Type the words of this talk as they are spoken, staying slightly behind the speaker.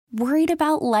Worried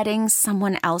about letting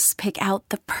someone else pick out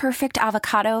the perfect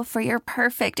avocado for your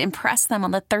perfect impress them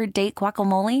on the third date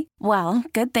guacamole? Well,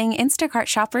 good thing Instacart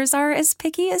shoppers are as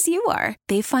picky as you are.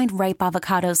 They find ripe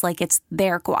avocados like it's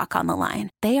their guac on the line.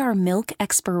 They are milk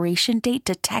expiration date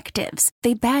detectives.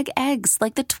 They bag eggs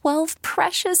like the 12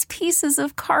 precious pieces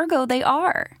of cargo they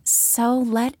are. So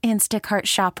let Instacart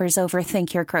shoppers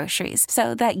overthink your groceries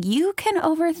so that you can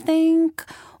overthink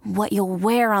what you'll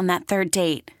wear on that third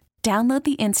date. Download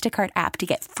the Instacart app to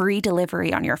get free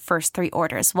delivery on your first 3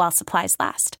 orders while supplies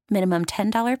last. Minimum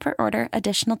 $10 per order.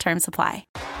 Additional terms apply.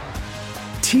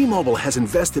 T-Mobile has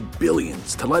invested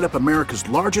billions to light up America's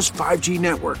largest 5G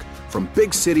network, from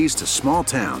big cities to small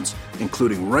towns,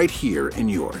 including right here in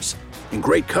yours. And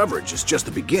great coverage is just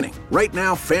the beginning. Right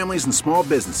now, families and small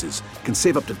businesses can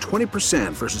save up to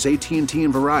 20% versus AT&T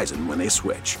and Verizon when they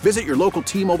switch. Visit your local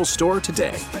T-Mobile store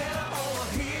today.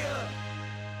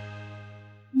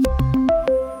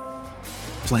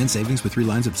 Plan savings with 3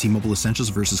 lines of T-Mobile Essentials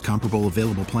versus comparable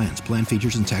available plans. Plan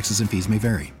features and taxes and fees may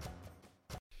vary.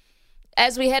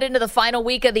 As we head into the final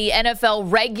week of the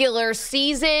NFL regular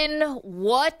season,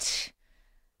 what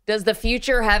does the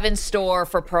future have in store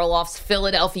for Perloff's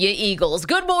Philadelphia Eagles?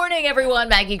 Good morning, everyone.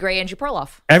 Maggie Gray, Andrew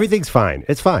Perloff. Everything's fine.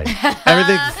 It's fine.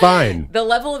 Everything's fine. The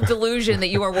level of delusion that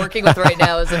you are working with right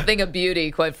now is a thing of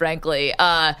beauty, quite frankly.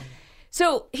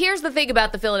 So here's the thing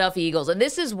about the Philadelphia Eagles, and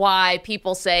this is why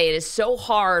people say it is so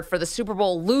hard for the Super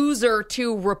Bowl loser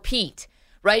to repeat,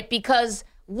 right? Because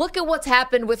look at what's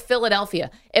happened with Philadelphia.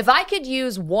 If I could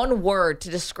use one word to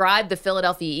describe the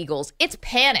Philadelphia Eagles, it's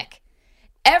panic.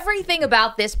 Everything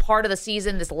about this part of the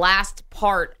season, this last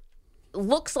part,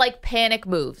 looks like panic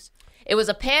moves. It was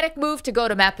a panic move to go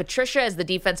to Matt Patricia as the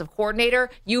defensive coordinator.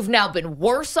 You've now been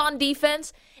worse on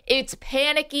defense. It's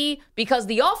panicky because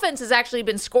the offense has actually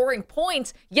been scoring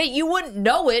points, yet you wouldn't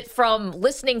know it from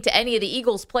listening to any of the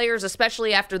Eagles players,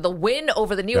 especially after the win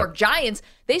over the New York Giants.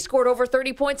 They scored over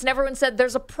 30 points, and everyone said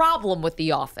there's a problem with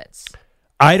the offense.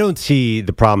 I don't see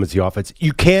the problem with the offense.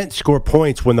 You can't score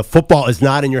points when the football is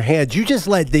not in your hands. You just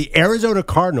let the Arizona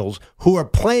Cardinals, who are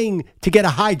playing to get a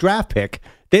high draft pick,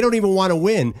 they don't even want to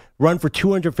win, run for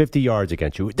 250 yards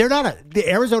against you. The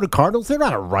Arizona Cardinals, they're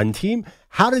not a run team.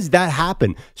 How does that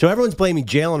happen? So everyone's blaming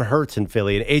Jalen Hurts in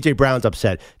Philly, and A.J. Brown's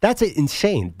upset. That's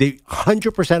insane.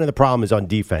 100% of the problem is on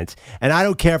defense. And I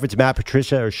don't care if it's Matt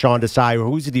Patricia or Sean Desai or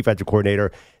who's the defensive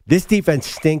coordinator. This defense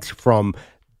stinks from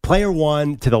player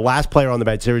one to the last player on the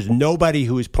bench. There is nobody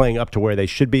who is playing up to where they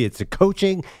should be. It's the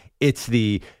coaching. It's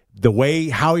the way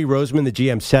Howie Roseman, the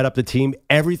GM, set up the team.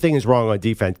 Everything is wrong on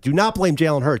defense. Do not blame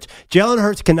Jalen Hurts. Jalen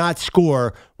Hurts cannot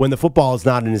score when the football is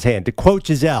not in his hand. To quote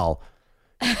Giselle,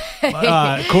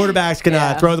 quarterbacks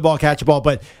cannot throw the ball, catch the ball.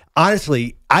 But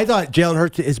honestly, I thought Jalen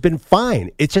Hurts has been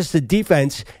fine. It's just the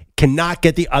defense cannot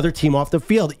get the other team off the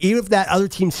field, even if that other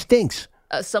team stinks.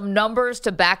 Some numbers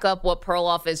to back up what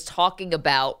Perloff is talking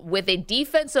about. With a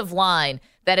defensive line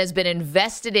that has been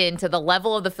invested in to the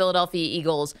level of the Philadelphia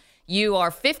Eagles, you are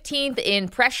 15th in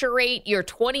pressure rate. You're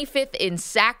 25th in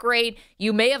sack rate.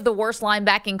 You may have the worst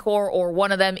linebacking core or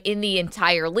one of them in the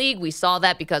entire league. We saw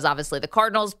that because obviously the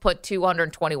Cardinals put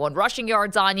 221 rushing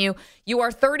yards on you. You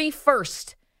are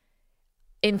 31st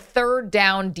in third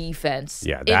down defense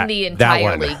in the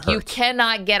entire league. Hurts. You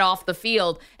cannot get off the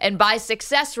field. And by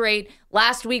success rate,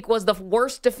 last week was the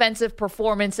worst defensive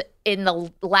performance in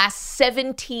the last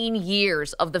 17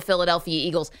 years of the Philadelphia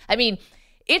Eagles. I mean,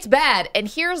 it's bad. And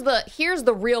here's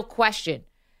the real question.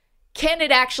 Can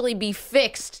it actually be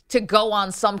fixed to go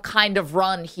on some kind of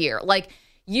run here? Like,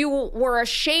 you were a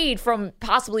shade from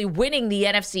possibly winning the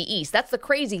NFC East. That's the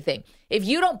crazy thing. If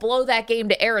you don't blow that game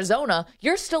to Arizona,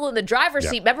 you're still in the driver's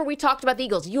seat. Remember, we talked about the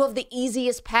Eagles. You have the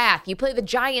easiest path. You play the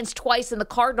Giants twice and the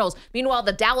Cardinals. Meanwhile,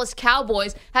 the Dallas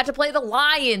Cowboys had to play the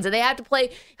Lions, and they had to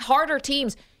play harder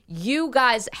teams. You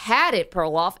guys had it,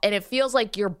 Perloff, and it feels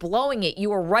like you're blowing it. You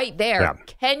were right there. Yeah.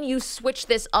 Can you switch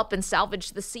this up and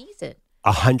salvage the season?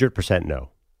 100%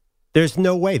 no. There's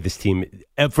no way this team.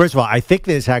 First of all, I think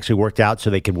this actually worked out so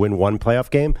they could win one playoff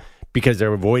game because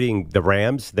they're avoiding the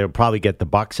Rams. They'll probably get the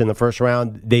Bucs in the first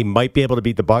round. They might be able to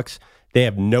beat the Bucs. They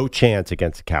have no chance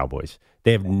against the Cowboys.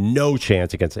 They have no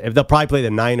chance against it. They'll probably play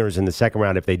the Niners in the second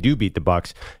round if they do beat the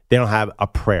Bucs. They don't have a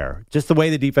prayer. Just the way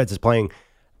the defense is playing.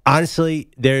 Honestly,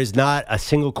 there's not a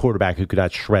single quarterback who could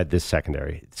not shred this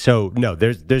secondary. So no,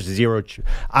 there's zero.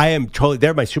 I am totally.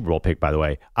 They're my Super Bowl pick, by the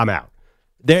way. I'm out.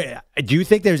 Do you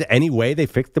think there's any way they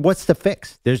fix it? What's the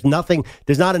fix? There's nothing.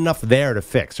 There's not enough there to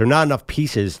fix, or not enough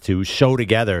pieces to sew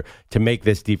together to make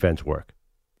this defense work.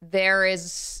 There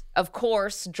is, of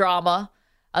course, drama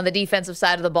on the defensive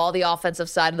side of the ball, the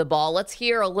offensive side of the ball. Let's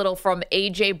hear a little from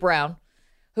A.J. Brown,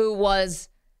 who was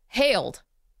hailed,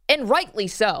 and rightly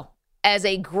so, as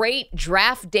a great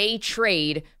draft day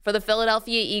trade for the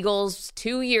Philadelphia Eagles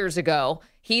 2 years ago.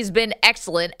 He's been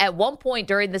excellent. At one point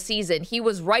during the season, he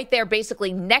was right there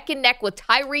basically neck and neck with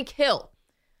Tyreek Hill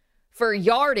for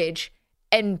yardage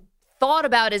and thought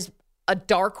about as a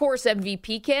dark horse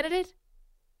MVP candidate.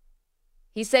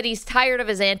 He said he's tired of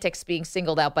his antics being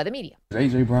singled out by the media.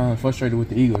 A.J. Brown frustrated with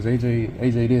the Eagles.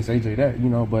 AJ this, AJ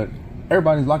that, but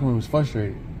everybody in his locker room was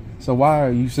frustrated. So why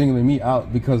are you singling me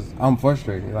out because I'm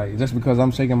frustrated? Like, just because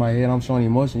I'm shaking my head, I'm showing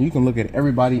emotion. You can look at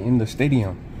everybody in the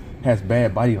stadium has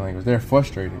bad body language. They're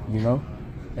frustrated,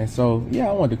 And so, yeah,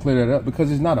 I wanted to clear that up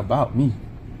because it's not about me.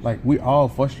 Like, we're all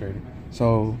frustrated.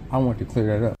 So I want to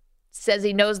clear that up. Says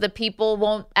he knows that people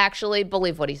won't actually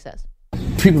believe what he says.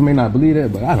 People may not believe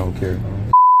that, but I don't care.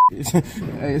 It's at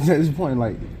this point,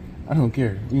 like, I don't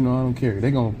care. I don't care.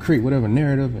 They're going to create whatever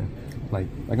narrative and, like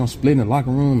I'm splitting the locker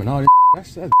room and all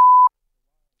this. That's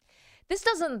This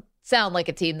doesn't sound like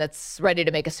a team that's ready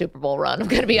to make a Super Bowl run. I'm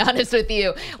going to be honest with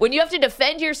you. When you have to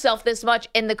defend yourself this much,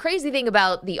 and the crazy thing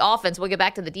about the offense, we'll get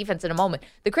back to the defense in a moment.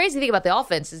 The crazy thing about the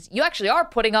offense is you actually are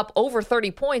putting up over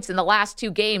 30 points in the last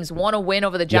 2 games. One a win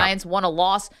over the Giants, one a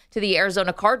loss to the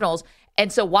Arizona Cardinals.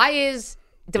 And so why is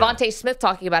Devontae Smith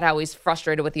talking about how he's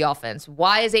frustrated with the offense?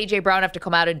 Why does A.J. Brown have to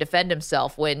come out and defend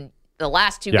himself when the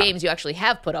last 2 games you actually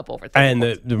have put up over 30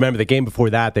 And remember, the game before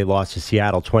that, they lost to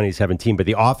Seattle 2017, but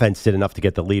the offense did enough to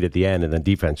get the lead at the end, and the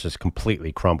defense just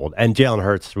completely crumbled. And Jalen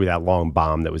Hurts threw that long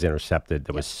bomb that was intercepted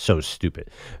that was so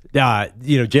stupid.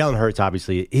 Jalen Hurts,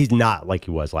 obviously, he's not like he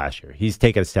was last year. He's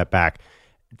taken a step back.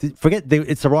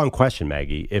 It's the wrong question,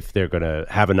 Maggie, if they're going to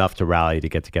have enough to rally to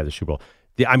get together Super Bowl.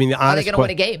 Are they going to win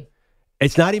a game?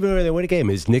 It's not even whether they win a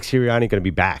game. Is Nick Sirianni going to be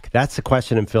back? That's the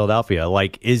question in Philadelphia.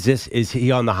 Like, is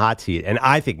he on the hot seat? And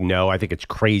I think no. I think it's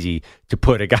crazy to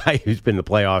put a guy who's been in the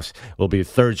playoffs, will be a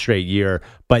 3rd straight year.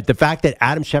 But the fact that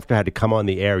Adam Schefter had to come on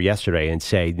the air yesterday and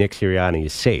say Nick Sirianni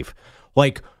is safe,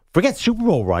 like, forget Super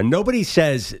Bowl run. Nobody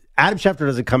says, Adam Schefter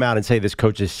doesn't come out and say this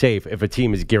coach is safe if a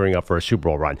team is gearing up for a Super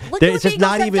Bowl run. It's just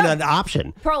not even an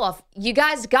option. Perloff, you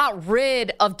guys got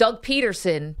rid of Doug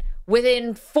Peterson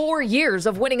within 4 years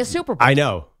of winning a Super Bowl. I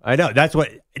know. That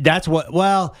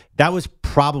was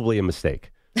probably a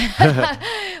mistake.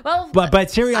 Well, but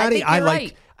Sirianni, I like.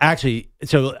 Right. Actually,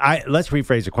 let's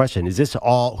rephrase the question. Is this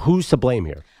all, who's to blame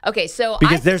here? Okay, so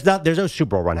because there's no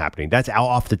Super Bowl run happening. That's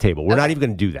off the table. We're not even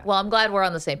going to do that. Well, I'm glad we're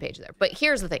on the same page there. But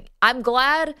here's the thing. I'm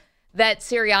glad that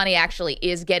Sirianni actually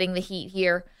is getting the heat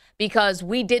here because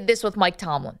we did this with Mike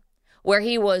Tomlin, where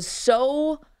he was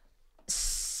so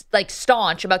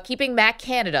staunch about keeping Matt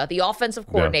Canada, the offensive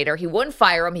coordinator. He wouldn't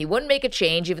fire him. He wouldn't make a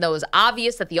change, even though it was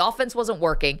obvious that the offense wasn't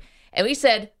working. And we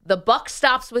said, the buck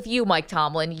stops with you, Mike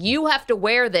Tomlin. You have to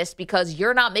wear this because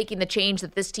you're not making the change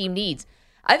that this team needs.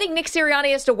 I think Nick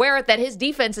Sirianni has to wear it that his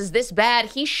defense is this bad.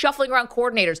 He's shuffling around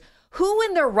coordinators. Who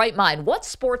in their right mind, what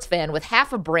sports fan with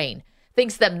half a brain,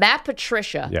 thinks that Matt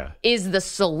Patricia is the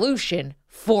solution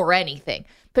for anything?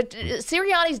 But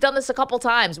Sirianni's done this a couple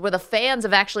times where the fans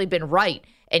have actually been right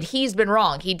and he's been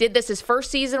wrong. He did this his first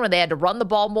season when they had to run the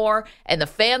ball more and the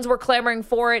fans were clamoring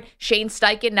for it. Shane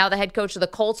Steichen, now the head coach of the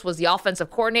Colts, was the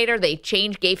offensive coordinator. They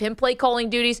gave him play calling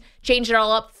duties, changed it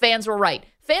all up. Fans were right.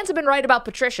 Fans have been right about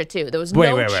Patricia, too. There was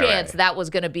no chance that was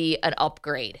going to be an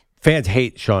upgrade. Fans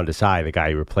hate Sean Desai, the guy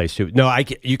he replaced. No,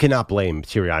 you cannot blame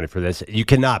Sirianni for this. You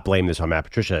cannot blame this on Matt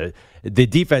Patricia. The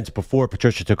defense before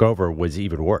Patricia took over was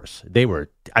even worse. The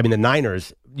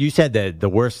Niners, you said the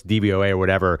worst DVOA or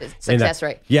whatever. Success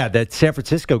rate. Yeah, that San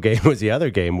Francisco game was the other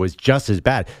game, was just as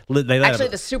bad. Actually,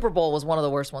 the Super Bowl was one of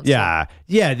the worst ones. Yeah, too.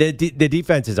 Yeah. The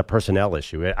defense is a personnel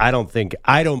issue. I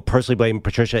don't personally blame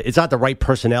Patricia. It's not the right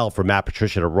personnel for Matt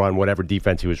Patricia to run whatever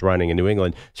defense he was running in New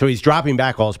England. So he's dropping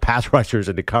back all his pass rushers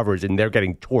into coverage, and they're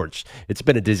getting torched. It's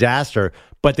been a disaster.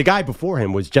 But the guy before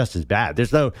him was just as bad.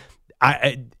 It's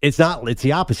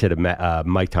the opposite of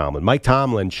Mike Tomlin. Mike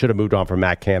Tomlin should have moved on from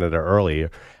Matt Canada earlier.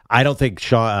 I don't think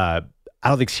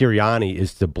Sirianni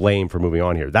is to blame for moving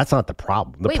on here. That's not the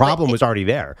problem. The problem was already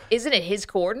there. Isn't it his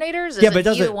coordinators?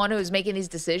 But he the one who's making these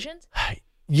decisions?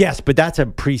 Yes, but that's a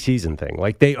preseason thing.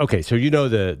 So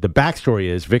the backstory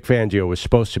is Vic Fangio was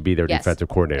supposed to be their defensive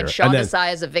coordinator. And Sean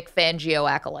Desai is a Vic Fangio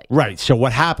acolyte. Right. So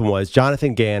what happened was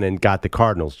Jonathan Gannon got the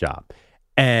Cardinals job,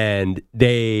 and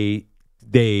they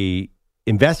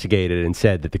investigated and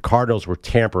said that the Cardinals were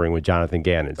tampering with Jonathan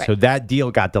Gannon. Right. So that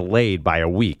deal got delayed by a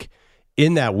week.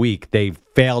 In that week, they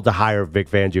failed to hire Vic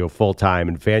Fangio full-time,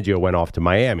 and Fangio went off to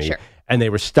Miami. Sure. And they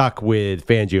were stuck with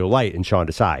Fangio Light and Sean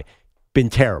Desai. Been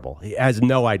terrible. He has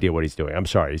no idea what he's doing. I'm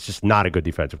sorry. He's just not a good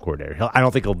defensive coordinator. I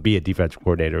don't think he'll be a defensive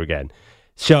coordinator again.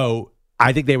 So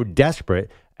I think they were desperate.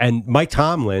 And Mike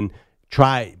Tomlin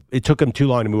it took him too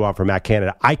long to move on from Matt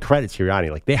Canada. I credit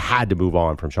Sirianni. Like, they had to move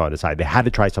on from Sean Desai. They had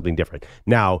to try something different.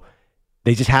 Now,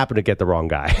 they just happened to get the wrong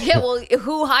guy. Yeah, well,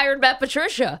 who hired Matt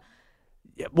Patricia?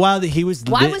 Well, he was.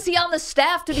 Why was he on the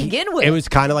staff to begin with? It was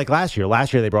kind of like last year.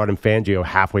 Last year, they brought in Fangio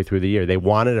halfway through the year. They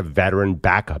wanted a veteran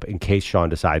backup in case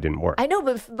Sean Desai didn't work. I know,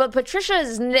 but Patricia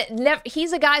is never.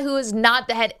 He's a guy who has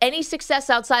not had any success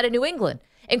outside of New England.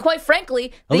 And quite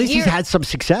frankly, at least he's had some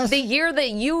success. The year that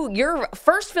your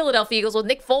first Philadelphia Eagles with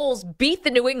Nick Foles beat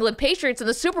the New England Patriots in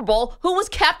the Super Bowl, who was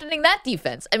captaining that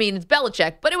defense? I mean, it's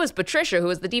Belichick, but it was Patricia who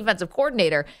was the defensive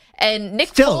coordinator, and Nick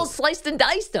Foles sliced and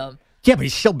diced him. Yeah, but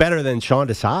he's still better than Sean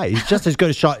Desai. He's just as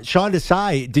good as Sean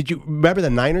Desai. Did you remember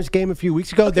the Niners game a few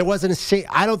weeks ago? Okay. There wasn't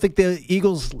I don't think the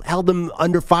Eagles held them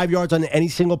under 5 yards on any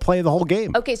single play of the whole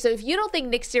game. Okay, so if you don't think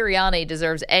Nick Sirianni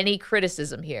deserves any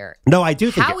criticism here, no, I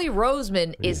do think Howie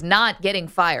Roseman is not getting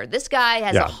fired. This guy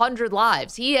has 100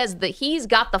 lives. He's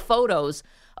got the photos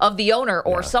of the owner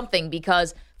or something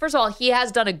because, first of all, he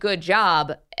has done a good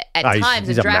job at times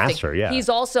he's in drafting. Master, yeah. He's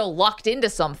also lucked into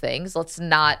some things. Let's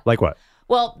not like what.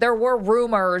 Well, there were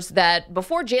rumors that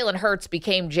before Jalen Hurts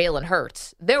became Jalen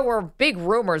Hurts, there were big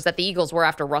rumors that the Eagles were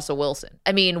after Russell Wilson.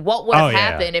 I mean, what would have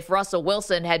happened if Russell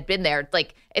Wilson had been there?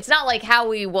 Like, it's not like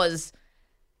Howie was,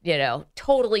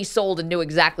 totally sold and knew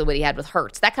exactly what he had with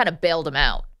Hurts. That kind of bailed him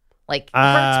out. Like,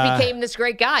 Hurts became this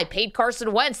great guy, paid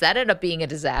Carson Wentz. That ended up being a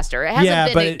disaster.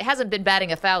 It hasn't been batting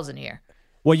 1,000 here.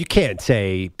 Well, you can't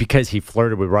say because he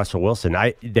flirted with Russell Wilson,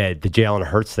 the Jalen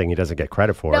Hurts thing he doesn't get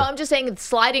credit for. No, I'm just saying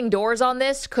sliding doors on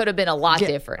this could have been a lot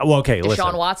different. Well, okay, listen.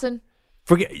 Deshaun Watson?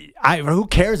 Who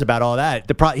cares about all that?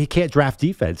 He can't draft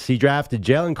defense. He drafted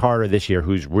Jalen Carter this year,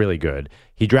 who's really good.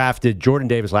 He drafted Jordan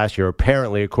Davis last year,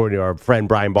 apparently, according to our friend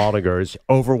Brian Baldinger, is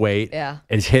overweight and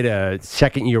has hit a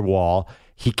second-year wall.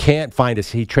 He can't find us.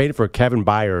 He traded for Kevin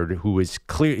Byard, who is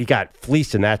clear. He got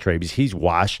fleeced in that trade because he's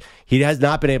washed. He has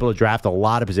not been able to draft a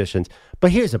lot of positions.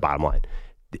 But here's the bottom line.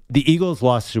 The Eagles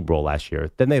lost the Super Bowl last year.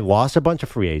 Then they lost a bunch of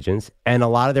free agents, and a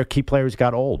lot of their key players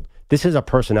got old. This is a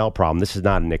personnel problem. This is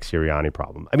not a Nick Sirianni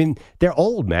problem. I mean, they're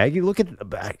old, Maggie. Look at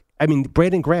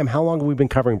Brandon Graham. How long have we been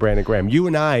covering Brandon Graham? You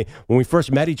and I, when we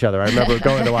first met each other, I remember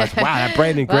going to watch, wow, that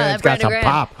Brandon Graham's got some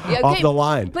pop off the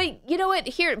line. But you know what?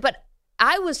 But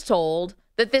I was told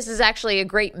that this is actually a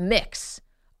great mix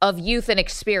of youth and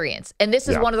experience. And this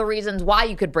is one of the reasons why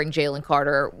you could bring Jalen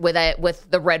Carter with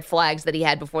the red flags that he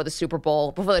had before the Super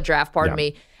Bowl, before the draft, pardon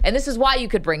me. And this is why you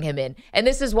could bring him in. And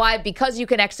this is why, because you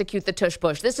can execute the tush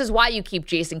push, this is why you keep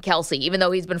Jason Kelce, even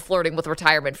though he's been flirting with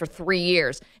retirement for 3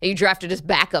 years. And you drafted his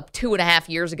backup 2.5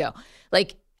 years ago.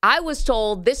 Like, I was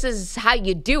told this is how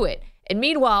you do it. And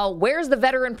meanwhile, where's the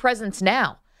veteran presence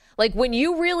now? Like, when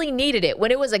you really needed it,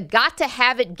 when it was a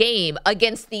got-to-have-it game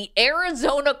against the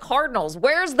Arizona Cardinals,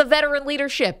 where's the veteran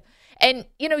leadership? And,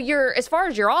 as far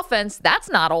as your offense, that's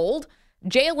not old.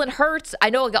 Jalen Hurts,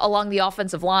 I know along the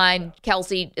offensive line,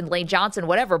 Kelce and Lane Johnson,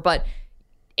 whatever, but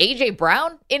A.J.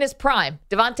 Brown in his prime.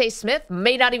 Devontae Smith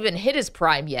may not even hit his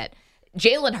prime yet.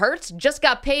 Jalen Hurts just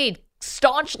got paid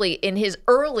staunchly in his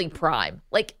early prime.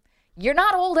 Like, you're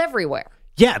not old everywhere.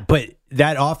 Yeah, but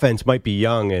that offense might be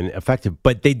young and effective,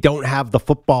 but they don't have the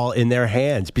football in their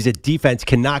hands because the defense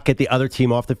cannot get the other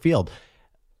team off the field.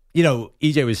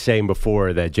 EJ was saying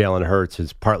before that Jalen Hurts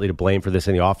is partly to blame for this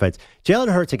in the offense.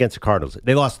 Jalen Hurts against the Cardinals,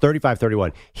 they lost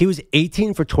 35-31. He was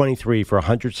 18 for 23 for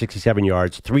 167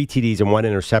 yards, 3 TDs, and 1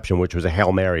 interception, which was a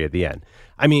Hail Mary at the end.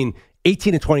 I mean,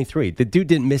 18 to 23. The dude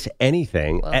didn't miss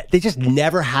anything. Well, they just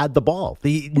never had the ball.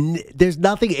 There's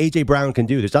nothing A.J. Brown can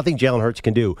do. There's nothing Jalen Hurts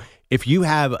can do. If you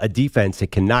have a defense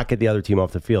that cannot get the other team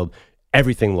off the field,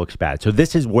 everything looks bad. So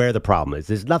this is where the problem is.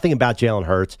 There's nothing about Jalen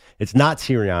Hurts. It's not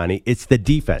Sirianni. It's the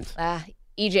defense.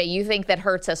 EJ, you think that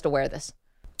Hurts has to wear this?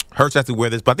 Hurts has to wear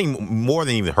this, but I think more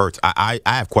than even Hurts, I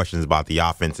have questions about the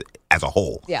offense as a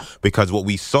whole. Yeah. Because what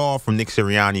we saw from Nick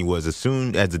Sirianni was as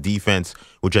soon as the defense,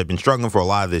 which had been struggling for a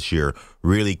lot of this year,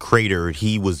 really cratered,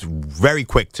 he was very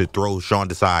quick to throw Sean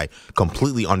Desai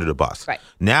completely under the bus. Right.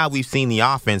 Now we've seen the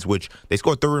offense, which they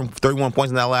scored 31 points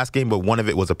in that last game, but one of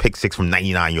it was a pick six from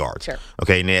 99 yards. Sure.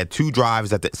 Okay, and they had 2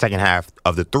 drives at the second half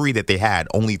of the 3 that they had,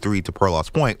 only 3 to Perloff's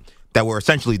point, that were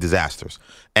essentially disasters.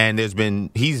 And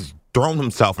he's thrown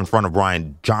himself in front of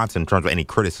Brian Johnson in terms of any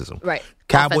criticism. Right.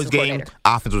 Cowboys game,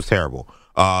 offense was terrible.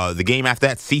 The game after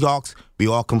that, Seahawks, we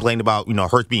all complained about,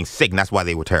 Hurts being sick, and that's why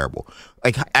they were terrible.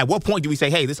 Like, at what point do we say,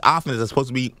 hey, this offense is supposed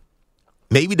to be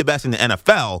maybe the best in the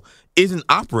NFL, isn't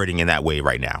operating in that way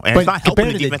right now. And it's not helping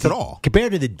the defense at all.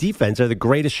 Compared to the defense, they're the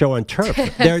greatest show on turf.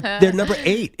 They're number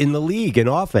 8 in the league in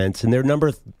offense, and they're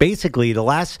basically the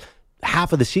last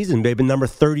half of the season, they've been number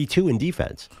 32 in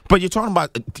defense. But you're talking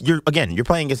about you're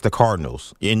playing against the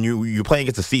Cardinals and you're playing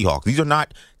against the Seahawks. These are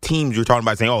not teams you're talking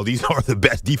about saying, oh, these are the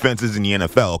best defenses in the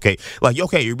NFL. Okay,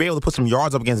 you'll be able to put some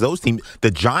yards up against those teams.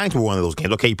 The Giants were one of those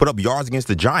games. Okay, you put up yards against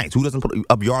the Giants. Who doesn't put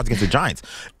up yards against the Giants?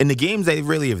 In the games they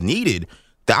really have needed,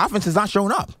 the offense is not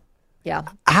showing up. Yeah.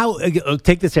 How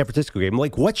take the San Francisco game?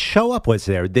 Like, what show up was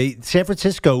there? San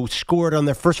Francisco scored on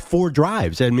their first 4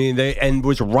 drives. I mean, and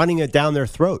was running it down their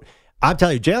throat. I'm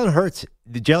telling you, Jalen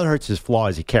Hurts' flaw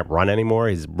is he can't run anymore.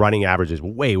 His running average is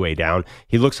way, way down.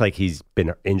 He looks like he's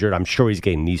been injured. I'm sure he's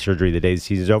getting knee surgery the day the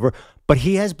season's over. But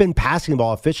he has been passing the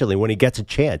ball efficiently when he gets a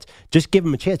chance. Just give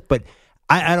him a chance. But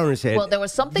I don't understand. Well, there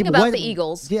was something about the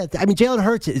Eagles. Yeah, I mean, Jalen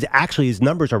Hurts is actually, his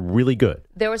numbers are really good.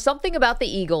 There was something about the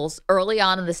Eagles early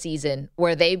on in the season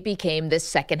where they became this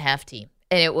second half team.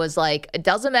 And it was like, it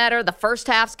doesn't matter. The first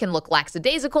halves can look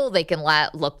lackadaisical. They can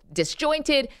look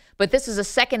disjointed. But this is a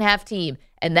second half team.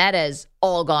 And that has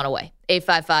all gone away.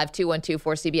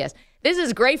 855-212-4CBS. This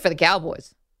is great for the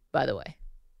Cowboys, by the way.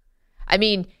 I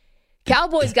mean,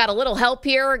 Cowboys got a little help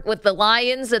here with the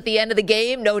Lions at the end of the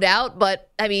game, no doubt.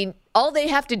 But, I mean, all they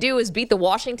have to do is beat the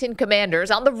Washington Commanders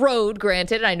on the road,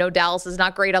 granted. I know Dallas is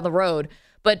not great on the road.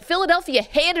 But Philadelphia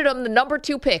handed them the number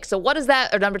 2 pick. So what is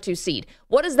that, or number 2 seed?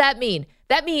 What does that mean?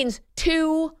 That means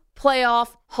 2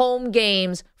 playoff home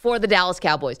games for the Dallas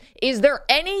Cowboys. Is there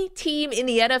any team in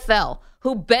the NFL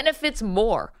who benefits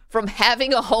more from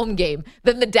having a home game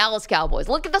than the Dallas Cowboys?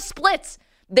 Look at the splits.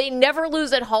 They never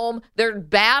lose at home. They're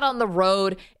bad on the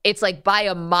road. It's like by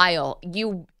a mile.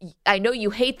 I know you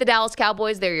hate the Dallas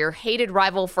Cowboys. They're your hated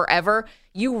rival forever.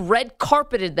 You red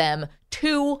carpeted them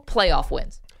 2 playoff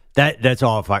wins. That's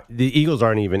all fine. The Eagles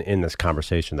aren't even in this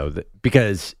conversation, though,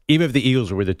 because even if the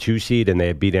Eagles were the 2 seed and they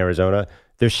had beat Arizona,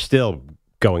 they're still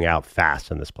going out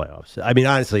fast in this playoffs. I mean,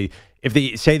 honestly, if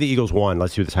they say the Eagles won,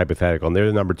 let's do this hypothetical, and they're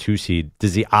the number 2 seed,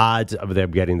 does the odds of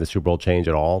them getting the Super Bowl change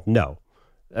at all? No.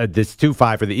 This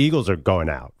 2-5 for the Eagles are going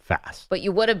out fast. But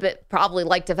you would have probably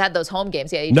liked to have had those home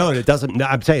games. Yeah. No, it doesn't. No,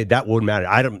 I'm saying that wouldn't matter.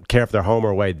 I don't care if they're home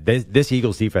or away. This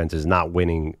Eagles defense is not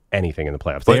winning anything in the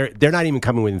playoffs. They're not even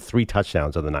coming within 3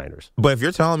 touchdowns of the Niners. But if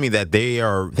you're telling me that they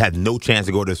had no chance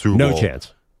to go to the Super Bowl. No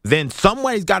chance. Then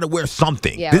somebody's got to wear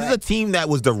something. Yeah, this is a team that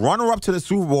was the runner-up to the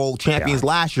Super Bowl champions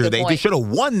last year. They should have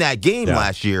won that game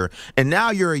last year. And now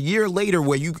you're a year later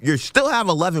where you still have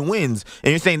 11 wins,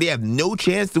 and you're saying they have no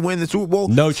chance to win the Super Bowl?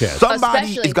 No chance.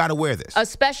 Somebody has got to wear this.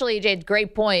 Especially, Jade,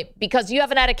 great point, because you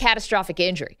haven't had a catastrophic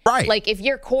injury. Right. Like, if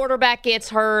your quarterback gets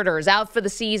hurt or is out for the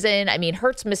season, I mean,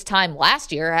 Hurts missed time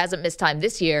last year, hasn't missed time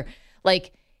this year.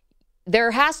 Like,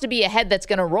 there has to be a head that's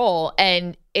going to roll,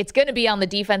 and it's going to be on the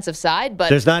defensive side. But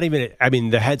there's not even. I mean,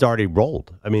 the head's already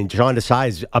rolled. I mean, John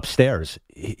Desai's upstairs.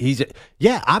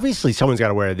 Obviously someone's got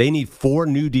to wear it. They need 4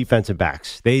 new defensive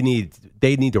backs. They need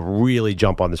to really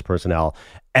jump on this personnel,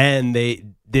 and they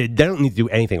don't need to do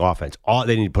anything offense.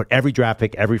 They need to put every draft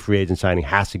pick, every free agent signing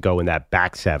has to go in that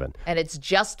back 7. And it's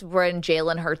just when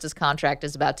Jalen Hurts' contract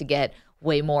is about to get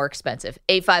way more expensive.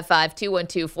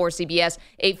 855-212-4CBS,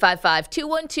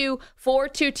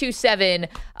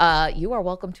 855-212-4227. You are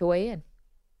welcome to weigh in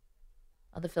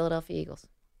on the Philadelphia Eagles.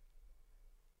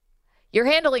 You're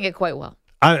handling it quite well.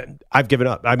 I've given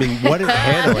up. I mean, what is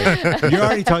handling? You're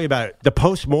already talking about it.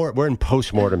 We're in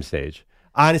post-mortem stage.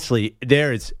 Honestly,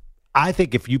 I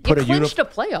think if you put a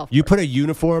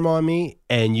uniform on me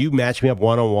and you match me up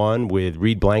one-on-one with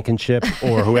Reed Blankenship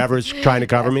or whoever's trying to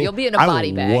cover me, you'll be in a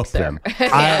body bag, whoop them. No.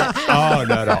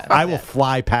 I will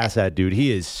fly past that dude.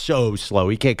 He is so slow.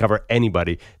 He can't cover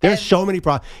anybody. There's so many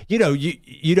problems. You know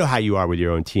how you are with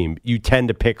your own team. You tend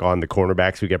to pick on the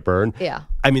cornerbacks who get burned. Yeah.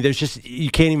 I mean, you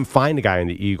can't even find a guy in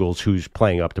the Eagles who's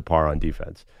playing up to par on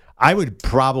defense. I would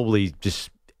probably just...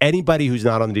 Anybody who's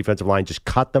not on the defensive line, just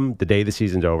cut them the day the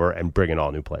season's over and bring in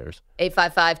all new players.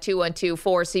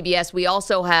 855-212-4CBS. We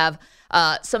also have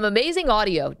some amazing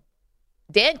audio.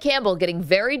 Dan Campbell getting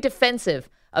very defensive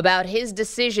about his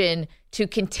decision to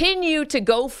continue to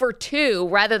go for 2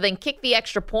 rather than kick the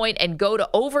extra point and go to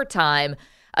overtime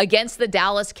against the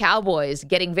Dallas Cowboys.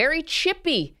 Getting very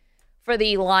chippy for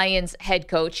the Lions head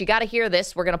coach. You got to hear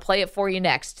this. We're going to play it for you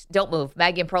next. Don't move.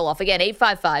 Maggie and Perloff. Again,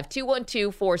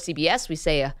 855-212-4CBS. We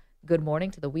say a good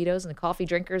morning to the Weedos and the coffee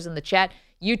drinkers in the chat.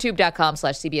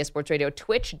 YouTube.com/CBS Sports Radio.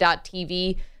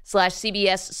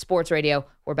 Twitch.tv/CBS Sports Radio.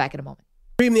 We're back in a moment.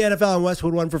 Stream the NFL on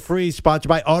Westwood One for free. Sponsored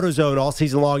by AutoZone. All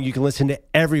season long, you can listen to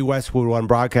every Westwood One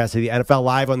broadcast of the NFL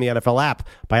live on the NFL app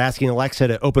by asking Alexa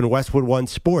to open Westwood One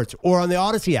Sports or on the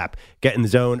Odyssey app. Get in the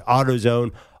zone,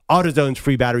 AutoZone. AutoZone's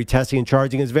free battery testing and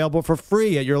charging is available for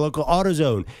free at your local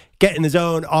AutoZone. Get in the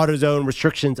zone, AutoZone.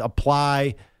 Restrictions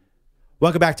apply.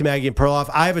 Welcome back to Maggie and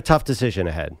Perloff. I have a tough decision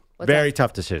ahead. Very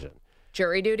tough decision.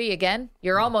 Jury duty again?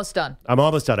 You're almost done. I'm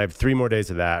almost done. I have 3 more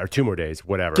days of that, or 2 more days,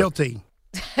 whatever. Guilty.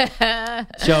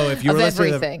 So if you were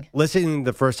listening to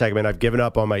the first segment, I've given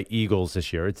up on my Eagles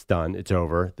this year. It's done. It's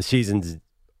over. The season's.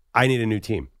 I need a new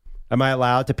team. Am I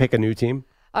allowed to pick a new team?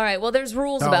 All right. Well, there's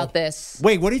rules about this.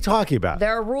 Wait, what are you talking about?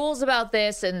 There are rules about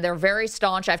this, and they're very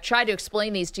staunch. I've tried to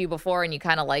explain these to you before, and you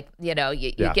kind of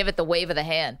you give it the wave of the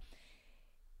hand.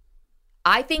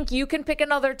 I think you can pick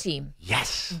another team.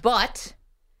 Yes. But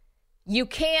you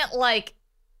can't,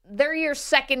 they're your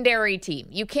secondary team.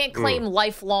 You can't claim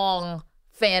lifelong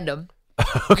fandom.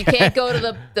 Okay. You can't go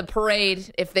to the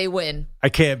parade if they win. I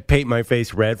can't paint my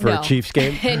face red for a Chiefs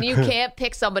game. And you can't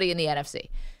pick somebody in the NFC.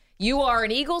 You are an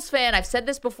Eagles fan. I've said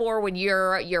this before when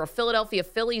you're a Philadelphia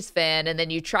Phillies fan and then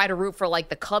you try to root for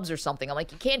the Cubs or something. I'm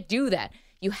like, you can't do that.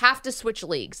 You have to switch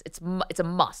leagues. It's a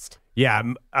must. Yeah.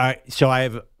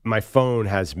 So my phone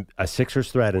has a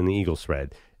Sixers thread and an Eagles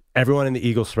thread. Everyone in the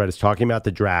Eagles thread is talking about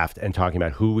the draft and talking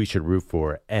about who we should root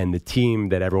for. And the team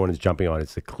that everyone is jumping on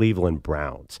is the Cleveland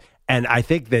Browns. And I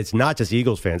think that's not just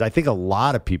Eagles fans. I think a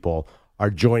lot of people are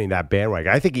joining that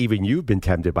bandwagon. I think even you've been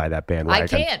tempted by that bandwagon. I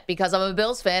can't because I'm a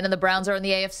Bills fan and the Browns are in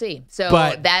the AFC. So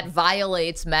that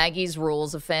violates Maggie's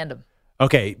rules of fandom.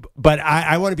 Okay, but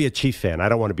I want to be a Chiefs fan. I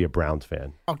don't want to be a Browns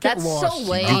fan. Oh, that's so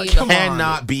lame. You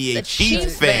cannot be a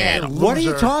Chiefs fan. What are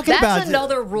you talking about? That's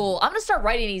another rule. I'm going to start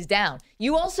writing these down.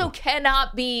 You also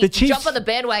cannot be jump on the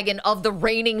bandwagon of the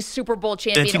reigning Super Bowl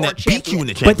champion or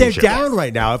champion. But they're down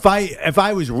right now. If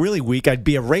I was really weak, I'd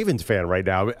be a Ravens fan right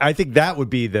now. I think that would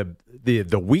be the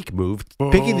weak move.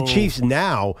 Picking the Chiefs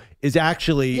now is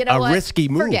actually a risky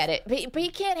move. Forget it. But he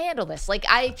can't handle this.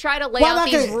 I try to lay out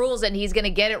these rules, and he's going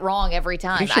to get it wrong every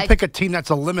time. You should pick a team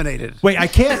that's eliminated. Wait, I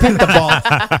can't pick the ball.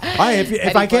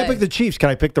 If I can't pick the Chiefs, can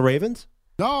I pick the Ravens?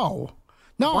 No.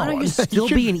 Why don't you still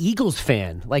be an Eagles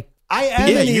fan? I am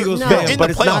an Eagles fan,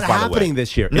 but it's not happening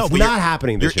this year. No, it's not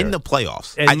happening this year. You're in the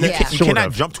playoffs. You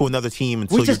cannot jump to another team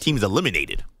until your team is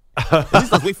eliminated. At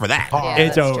least let's wait for that. Yeah,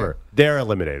 it's over. True. They're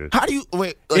eliminated. How do you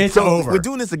wait? It's over. We're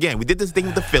doing this again. We did this thing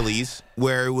with the Phillies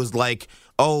where it was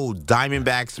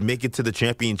Diamondbacks make it to the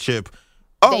championship.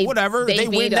 Whatever. They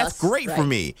win. That's great for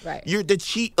me. Right. You're the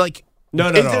Chiefs. No.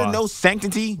 Is there no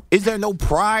sanctity? Is there no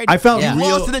pride? I felt you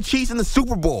lost to the Chiefs in the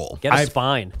Super Bowl. Get us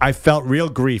fine. I felt real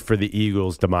grief for the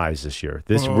Eagles' demise this year.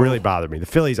 This really bothered me. The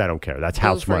Phillies, I don't care. That's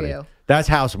house money. That's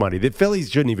house money. The Phillies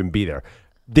shouldn't even be there.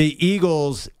 The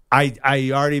Eagles,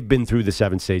 I already been through the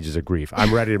 7 stages of grief.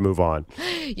 I'm ready to move on.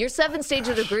 Your 7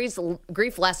 stages of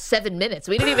grief lasts 7 minutes.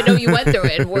 We didn't even know you went through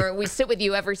it. We sit with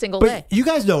you every single day. You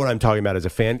guys know what I'm talking about as a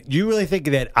fan. You really think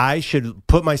that I should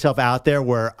put myself out there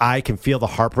where I can feel the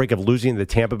heartbreak of losing to the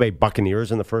Tampa Bay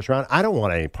Buccaneers in the first round? I don't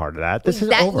want any part of that. This is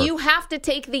over. You have to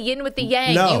take the yin with the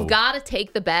yang. No. You've got to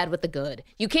take the bad with the good.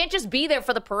 You can't just be there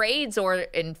for the parades or,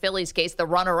 in Philly's case, the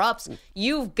runner-ups.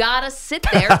 You've got to sit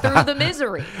there through the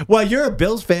misery. Well, you're a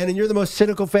Bills fan, and you're the most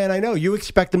cynical fan I know. You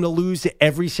expect them to lose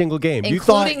every single game. Including you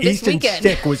thought this Easton weekend.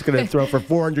 Stick was going to throw for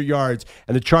 400 yards,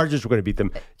 and the Chargers were going to beat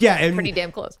them. Yeah, and pretty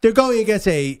damn close. They're going against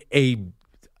a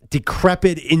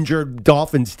decrepit, injured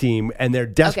Dolphins team, and they're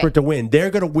desperate to win.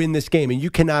 They're going to win this game, and you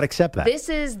cannot accept that. This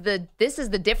is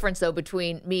the difference, though,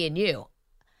 between me and you.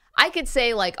 I could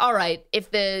say, all right, if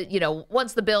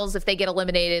once the Bills, if they get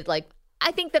eliminated,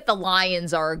 I think that the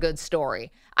Lions are a good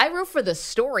story. I root for the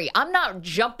story. I'm not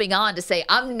jumping on to say,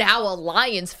 I'm now a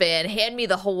Lions fan. Hand me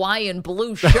the Hawaiian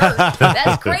blue shirt.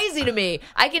 That's crazy to me.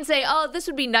 I can say, this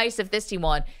would be nice if this team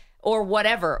won or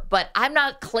whatever. But I'm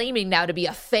not claiming now to be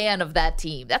a fan of that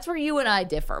team. That's where you and I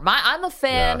differ. I'm a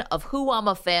fan of who I'm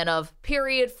a fan of,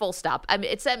 period, full stop. I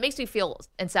mean, it makes me feel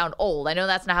and sound old. I know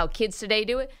that's not how kids today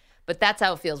do it, but that's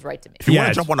how it feels right to me. If you want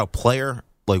to jump on a player,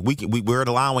 we're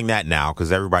allowing that now because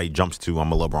everybody jumps to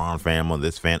I'm a LeBron fan, I'm a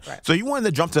this fan. Right. So you wanted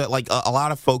to jump to a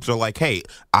lot of folks are like, hey,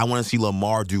 I want to see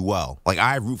Lamar do well.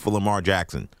 I root for Lamar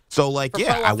Jackson. So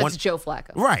I want Joe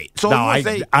Flacco. Right. So no, I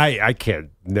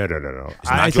can't. No.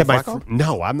 I said Flacco?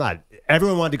 No, I'm not.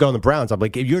 Everyone wanted to go on the Browns. I'm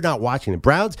like, if you're not watching the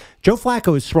Browns, Joe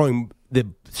Flacco is throwing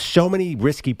so many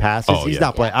risky passes. He's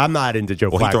not playing. I'm not into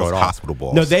Joe Flacco he throws at all. Hospital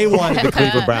balls. No, they wanted the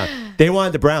Cleveland Browns. They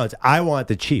wanted the Browns. I want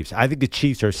the Chiefs. I think the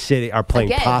Chiefs are playing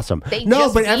possum.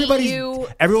 But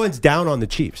everyone's down on the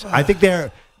Chiefs. I think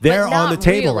they're on the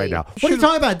table right now. What are you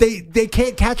talking about? They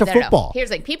can't catch a football. No. Here's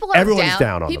the thing. Everyone's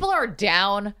down on people are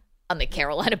down on the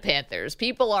Carolina Panthers.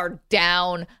 People are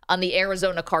down on the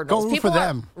Arizona Cardinals. People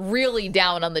are really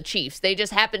down on the Chiefs. They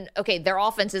just happen, their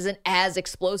offense isn't as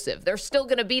explosive. They're still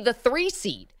going to be the 3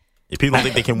 seed. If people don't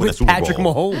think they can win a Super Patrick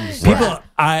Bowl. Mahomes. People,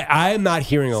 I'm not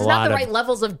hearing a It's lot not the of. right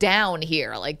levels of down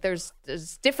here. Like there's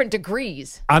different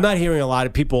degrees. I'm not hearing a lot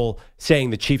of people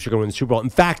saying the Chiefs are going to win the Super Bowl. In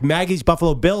fact, Maggie's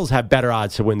Buffalo Bills have better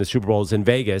odds to win the Super Bowls in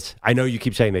Vegas. I know you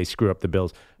keep saying they screw up the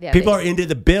Bills. Yeah, People are into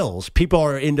the Bills. People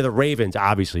are into the Ravens.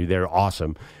 Obviously, they're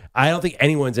awesome. I don't think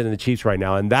anyone's into the Chiefs right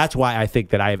now, and that's why I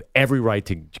think that I have every right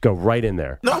to go right in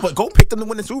there. No, but go pick them to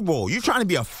win the Super Bowl. You're trying to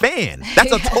be a fan.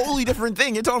 That's a totally different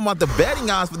thing. You're talking about the betting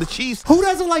odds for the Chiefs. Who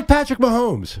doesn't like Patrick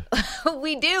Mahomes?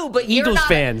 We do, but you're Eagles not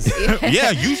fans.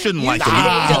 Yeah, you shouldn't like him.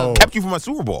 No. He kept you from a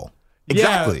Super Bowl.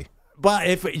 Exactly. Yeah, but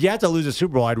if you have to lose a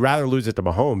Super Bowl, I'd rather lose it to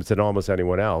Mahomes than almost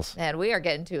anyone else. Man, we are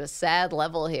getting to a sad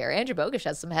level here. Andrew Bogish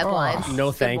has some headlines. no,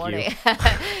 Good thank morning. you.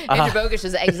 Andrew Bogish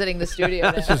is exiting the studio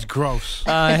now. This is gross.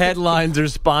 Headlines are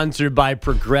sponsored by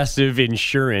Progressive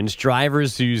Insurance.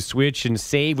 Drivers who switch and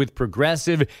save with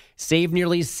Progressive save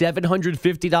nearly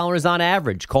 $750 on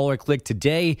average. Call or click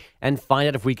today and find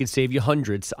out if we could save you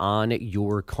hundreds on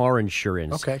your car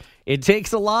insurance. Okay. It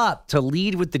takes a lot to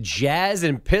lead with the Jazz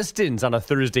and Pistons on a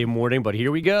Thursday morning, but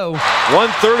here we go.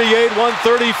 138,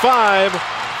 135,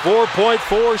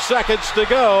 4.4 seconds to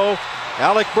go.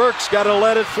 Alec Burks got to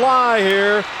let it fly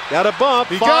here. Got a bump.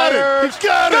 He got it. He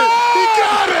got it. He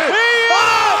got it.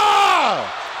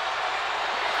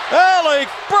 Alec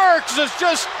Burks has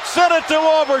just sent it to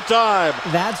overtime.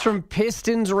 That's from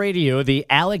Pistons Radio. The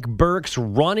Alec Burks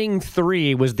running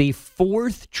three was the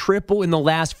fourth triple in the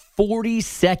last 40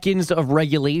 seconds of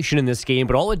regulation in this game.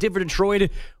 But all it did for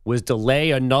Detroit was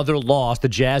delay another loss. The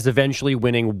Jazz eventually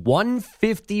winning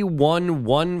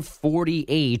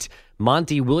 151-148.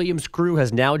 Monty Williams' crew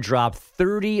has now dropped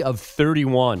 30 of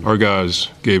 31. Our guys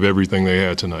gave everything they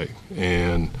had tonight.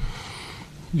 And,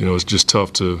 it's just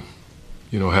tough to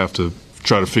have to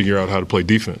try to figure out how to play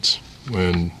defense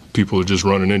when people are just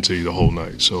running into you the whole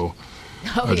night. So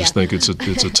I just think it's a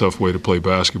tough way to play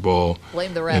basketball.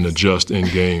 Blame the refs. And adjust in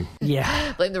game.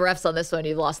 Yeah. Blame the refs on this one.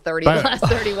 You've lost 30 of the last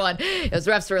 31. Those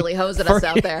refs are really hosing us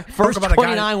out there. First about a guy-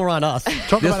 29 were on us.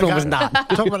 Talk This about a one guy, was not.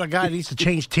 Talk about a guy that needs to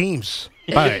change teams.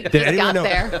 All right. Did anyone know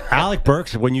there. Alec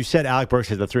Burks? When you said Alec Burks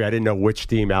hit the three, I didn't know which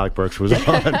team Alec Burks was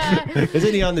on.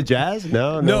 Isn't he on the Jazz?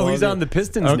 No, he's on the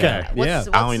Pistons Okay. now. Yeah.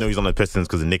 I only know he's on the Pistons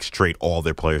because the Knicks trade all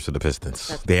their players to the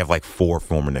Pistons. They have like 4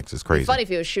 former Knicks. It's crazy. Funny if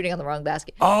he was shooting on the wrong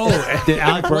basket. Oh, did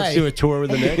Alec Burks do a tour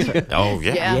with the Knicks? Oh,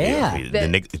 yeah. Yeah. The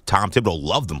Knicks, Tom Thibodeau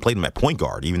loved him, played him at point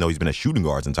guard, even though he's been a shooting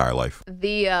guard his entire life.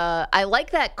 I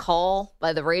like that call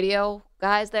by the radio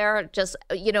guys there. Just,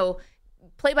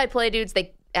 play-by-play dudes,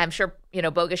 I'm sure,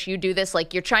 Bogish, you do this.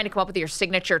 Like, you're trying to come up with your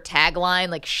signature tagline,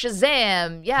 like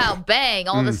Shazam, yeah, bang,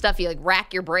 all this stuff. You, like,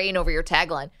 rack your brain over your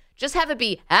tagline. Just have it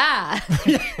be,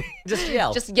 Just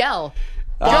yell. Just yell.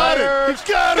 Got it.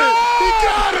 He got it. He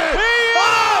got it.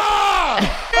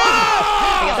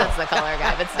 I guess that's the color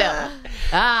guy, but still.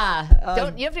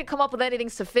 Don't you have to come up with anything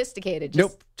sophisticated. Just,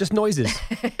 Nope, just noises.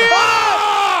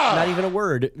 Not even a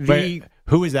word. Wait,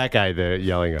 who is that guy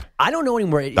yelling? I don't know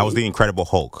anymore. That was the Incredible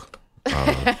Hulk.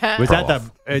 Was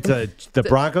that the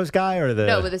Broncos guy or the?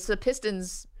 No, but it's the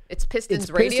Pistons. It's Pistons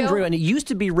It's radio. Pistons Radio, and it used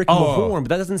to be Rick Oh. Mahorn, but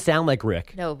that doesn't sound like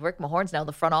Rick. No, Rick Mahorn's now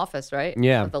the front office, right?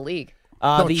 Yeah. Of the league.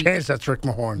 No chance that's Rick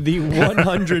Mahorn. The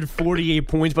 148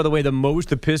 points, by the way, the most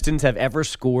the Pistons have ever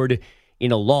scored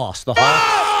in a loss. The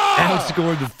Hawks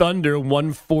outscored the Thunder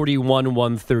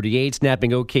 141-138,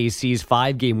 snapping OKC's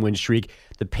 5-game win streak.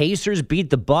 The Pacers beat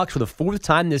the Bucks for the 4th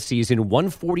time this season,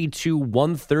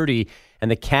 142-130, and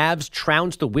the Cavs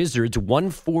trounced the Wizards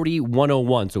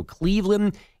 140-101. So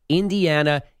Cleveland,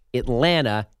 Indiana,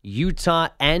 Atlanta, Utah,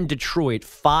 and Detroit,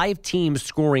 5 teams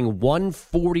scoring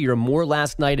 140 or more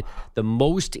last night, the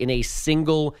most in a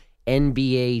single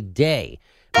NBA day.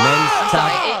 I'm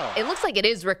sorry. It looks like it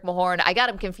is Rick Mahorn. I got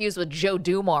him confused with Joe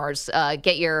Dumars.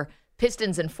 Get your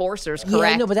Pistons enforcers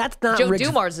correct. Yeah, no, but that's not Joe Rick's...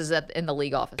 Dumars is in the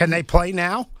league office. Can they play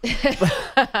now?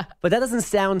 But that doesn't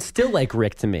sound still like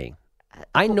Rick to me.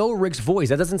 I know Rick's voice.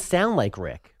 That doesn't sound like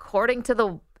Rick. According to the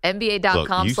Look,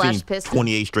 NBA.com/Pistons. you've seen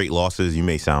 28 straight losses. You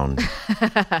may sound.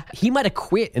 He might have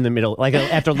quit in the middle, like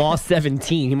after loss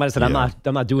 17. He might have said, "I'm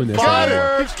not doing this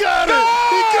anymore." He got it.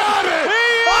 He got it.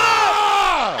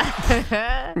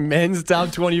 Men's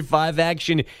top 25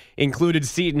 action included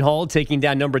Seton Hall taking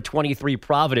down number 23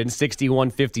 Providence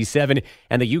 61-57,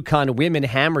 and the UConn women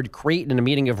hammered Creighton in a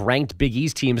meeting of ranked Big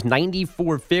East teams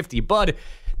 94-50. But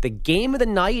the game of the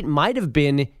night might have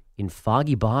been in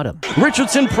Foggy Bottom.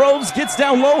 Richardson probes, gets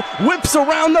down low, whips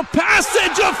around the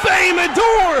passage of fame,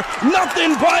 Adore!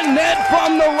 Nothing but net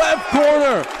from the left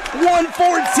corner.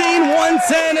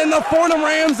 114-110, and the Fordham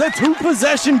Rams a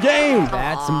 2-possession game.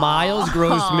 That's Miles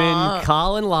Grossman,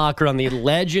 Colin Locker on the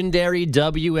legendary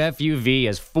WFUV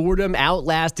as Fordham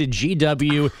outlasted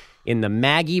GW in the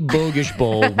Maggie Bogish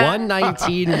Bowl,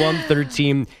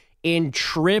 119-113 in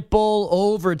triple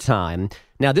overtime.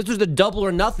 Now, this was the double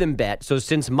or nothing bet, so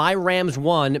since my Rams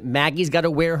won, Maggie's got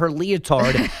to wear her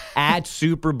leotard at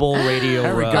Super Bowl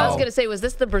Radio Row. I was going to say, was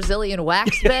this the Brazilian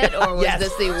wax bet, or was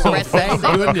this the So thank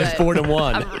goodness Fordham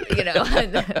won.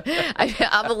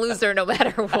 I'm a loser no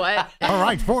matter what. All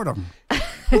right, Fordham.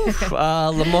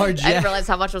 Lamar I didn't realize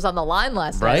how much was on the line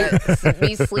last night.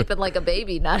 Me sleeping like a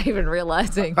baby, not even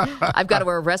realizing I've got to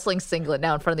wear a wrestling singlet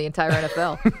now in front of the entire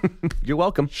NFL. You're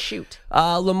welcome. Shoot.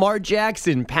 Lamar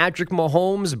Jackson, Patrick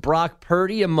Mahomes, Brock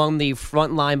Purdy among the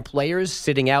frontline players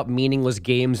sitting out meaningless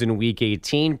games in Week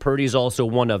 18. Purdy's also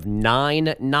one of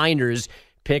 9 Niners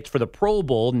picked for the Pro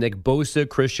Bowl. Nick Bosa,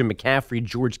 Christian McCaffrey,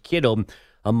 George Kittle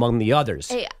among the others.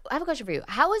 Hey, I have a question for you.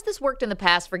 How has this worked in the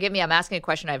past? Forgive me, I'm asking a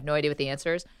question. I have no idea what the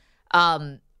answer is.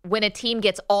 When a team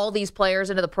gets all these players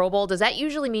into the Pro Bowl, does that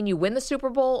usually mean you win the Super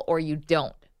Bowl or you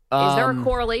don't? Is there a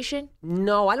correlation?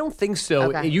 No, I don't think so.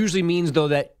 Okay. It usually means, though,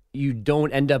 that you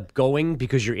don't end up going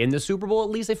because you're in the Super Bowl,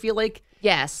 at least I feel like.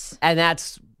 Yes. And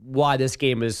that's why this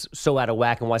game is so out of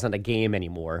whack and why it's not a game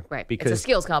anymore. Right. Because it's a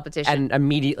skills competition. And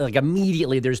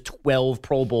immediately there's 12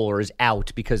 Pro Bowlers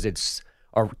out because it's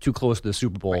are too close to the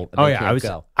Super Bowl. Oh yeah,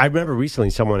 I remember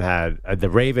recently someone had the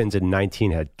Ravens in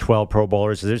 19 had 12 Pro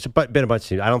Bowlers. There's been a bunch of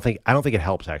teams. I don't think it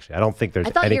helps actually. I don't think there's.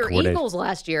 I thought any your Eagles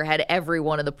last year had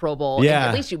everyone in the Pro Bowl. Yeah, and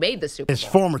at least you made the Super Bowl. His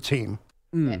former team.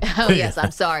 Oh yes,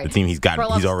 I'm sorry. The team he's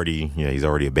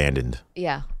already abandoned.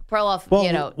 Yeah. Perloff,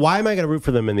 well, why am I going to root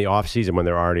for them in the offseason when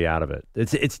they're already out of it?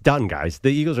 It's done, guys.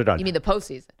 The Eagles are done. You mean the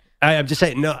postseason? I'm just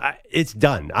saying, no, it's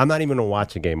done. I'm not even going to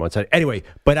watch the game on Sunday. Anyway,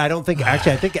 but I don't think, I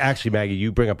think, Maggie,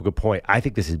 you bring up a good point. I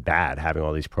think this is bad, having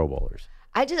all these Pro Bowlers.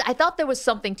 I thought there was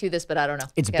something to this, but I don't know.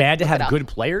 It's bad to have good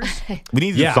players? We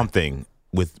need to do something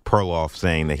with Perloff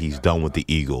saying that he's done with the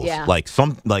Eagles. Yeah.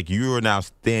 Like you are now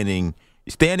standing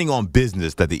on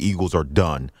business that the Eagles are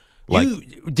done.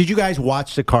 Did you guys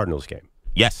watch the Cardinals game?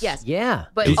 Yes. Yes. Yeah.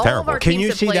 But all of our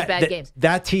teams have played bad games.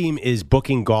 That team is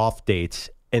booking golf dates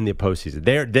in the postseason.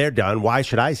 They're done. Why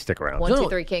should I stick around? 1, 2,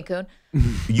 3, Cancun.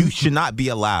 You should not be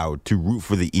allowed to root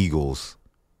for the Eagles.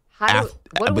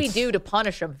 What do we do to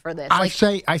punish him for this? I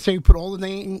say we put all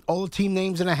the team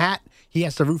names in a hat. He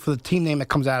has to root for the team name that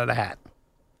comes out of the hat.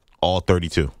 All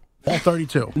 32. All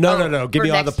 32. No. Give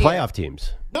me all the playoff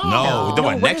teams. No,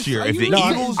 next year. If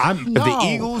the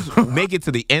Eagles make it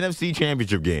to the NFC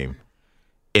Championship game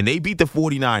and they beat the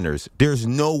 49ers, there's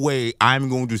no way I'm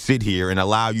going to sit here and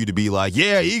allow you to be like,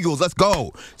 yeah, Eagles, let's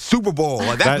go. Super Bowl.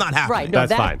 That's not happening. Right. No,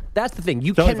 that's fine. That's the thing.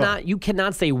 You totally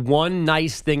cannot say one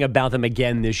nice thing about them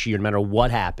again this year, no matter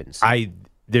what happens.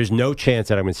 There's no chance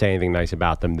that I'm going to say anything nice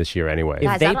about them this year anyway.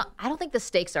 Guys, I don't think the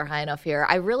stakes are high enough here.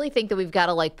 I really think that we've got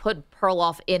to put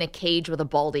Perloff in a cage with a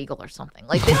bald eagle or something.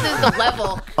 This is the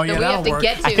level that we have to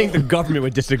get to. I think the government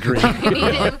would disagree. We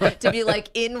need him to be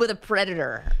in with a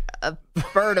predator, a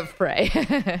bird of prey.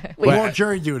 More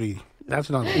jury duty. That's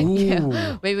not.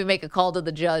 Yeah, maybe make a call to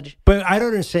the judge. But I don't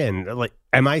understand.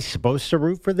 Am I supposed to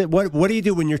root for that? What do you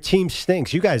do when your team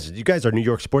stinks? You guys are New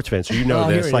York sports fans, so you know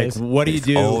this. What do you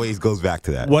do? Always goes back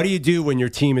to that. What do you do when your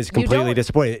team is completely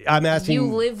disappointed? I'm asking. You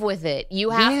live with it.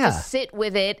 You have to sit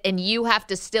with it, and you have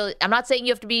to still. I'm not saying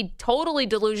you have to be totally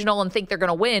delusional and think they're going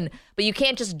to win, but you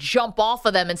can't just jump off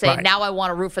of them and say, "Now I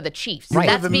want to root for the Chiefs." Right.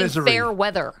 That's being fair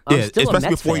weather. Yeah, especially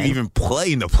before you even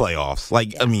play in the playoffs.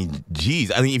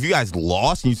 If you guys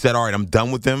lost and you said, all right, I'm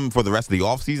done with them for the rest of the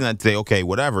offseason, I'd say, okay,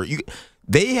 whatever.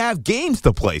 They have games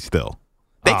to play still.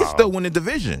 They can still win the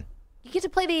division. You get to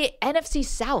play the NFC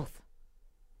South.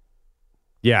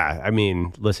 Yeah,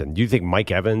 listen, do you think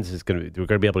Mike Evans we're going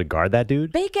to be able to guard that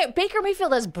dude? Baker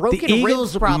Mayfield has broken the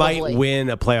Eagles ribs, probably. might win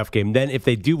a playoff game. Then if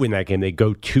they do win that game, they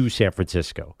go to San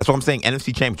Francisco. That's what I'm saying,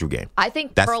 NFC Championship game. I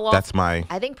think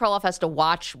Perloff has to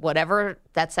watch whatever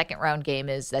that second round game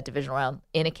is, that divisional round,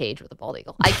 in a cage with a bald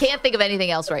eagle. I can't think of anything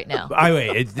else right now.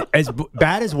 It's as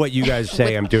bad as what you guys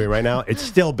say I'm doing right now. It's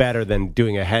still better than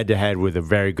doing a head-to-head with a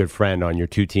very good friend on your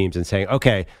two teams and saying,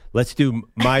 okay, let's do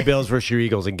my Bills versus your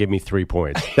Eagles and give me 3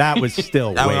 points. That was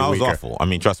still way was weaker. Awful.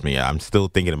 Trust me, I'm still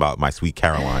thinking about my Sweet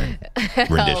Caroline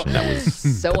rendition. That was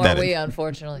so pathetic. are we,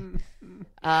 unfortunately.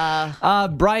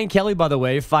 Brian Kelly, by the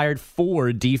way, fired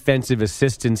 4 defensive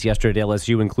assistants yesterday at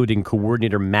LSU, including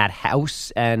coordinator Matt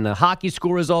House. And the hockey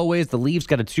score, as always, the Leafs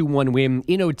got a 2-1 win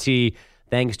in OT.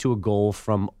 thanks to a goal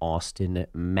from Austin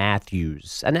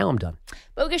Matthews. And now I'm done.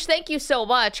 Bogish, thank you so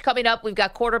much. Coming up, we've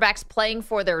got quarterbacks playing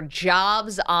for their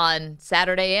jobs on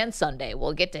Saturday and Sunday.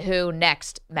 We'll get to who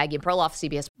next. Maggie and Perloff,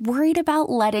 CBS. Worried about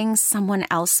letting someone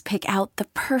else pick out the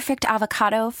perfect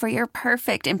avocado for your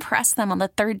perfect impress them on the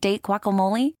third date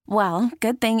guacamole? Well,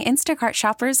 good thing Instacart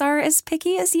shoppers are as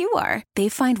picky as you are. They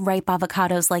find ripe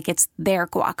avocados like it's their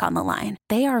guac on the line.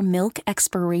 They are milk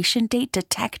expiration date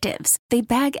detectives. They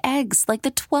bag eggs like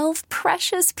the 12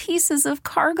 precious pieces of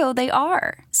cargo they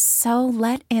are. So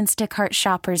let Instacart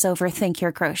shoppers overthink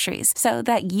your groceries so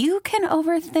that you can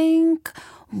overthink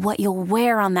what you'll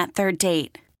wear on that third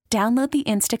date. Download the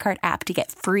Instacart app to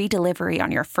get free delivery on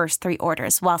your first 3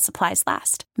 orders while supplies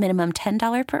last. Minimum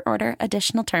 $10 per order.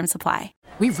 Additional terms apply.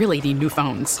 We really need new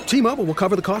phones. T-Mobile will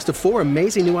cover the cost of 4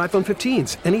 amazing new iPhone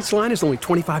 15s, and each line is only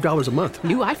 $25 a month.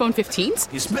 New iPhone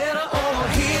 15s? It's better over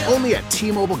here. Only at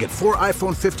T-Mobile, get 4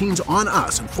 iPhone 15s on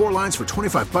us and 4 lines for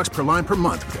 $25 per line per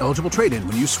month with eligible trade-in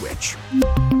when you switch.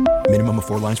 Minimum of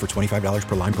 4 lines for $25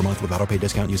 per line per month with autopay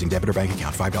discount using debit or bank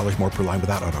account. $5 more per line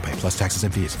without autopay, plus taxes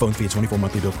and fees. Phone fee at 24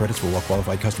 monthly bill credits for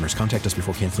well-qualified customers. Contact us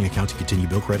before canceling account to continue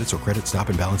bill credits or credit stop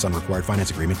and balance on required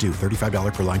finance agreement due.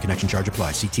 $35 per line connection charge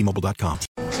applies. See T-Mobile.com.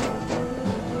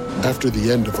 After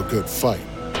the end of a good fight,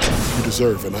 you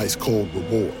deserve an ice-cold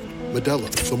reward.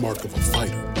 Modelo is the mark of a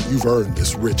fighter. You've earned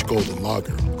this rich golden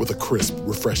lager with a crisp,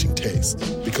 refreshing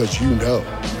taste. Because you know,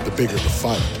 the bigger the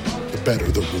fight, the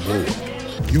better the reward.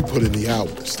 You put in the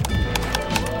hours,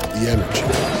 the energy,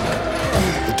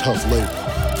 the tough labor.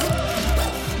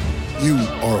 You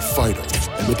are a fighter,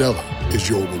 and Modelo is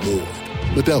your reward.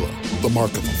 Modelo, the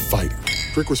mark of a fighter.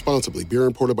 Drink responsibly. Beer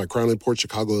imported by Crown Imports,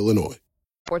 Chicago, Illinois.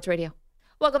 Sports Radio.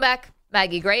 Welcome back.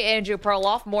 Maggie Gray, Andrew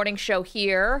Perloff, morning show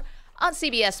here on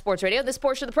CBS Sports Radio. This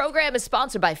portion of the program is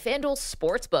sponsored by FanDuel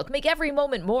Sportsbook. Make every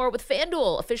moment more with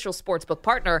FanDuel, official sportsbook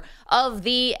partner of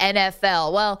the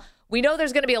NFL. Well, we know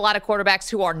there's going to be a lot of quarterbacks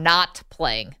who are not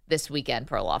playing this weekend,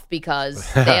 Perloff,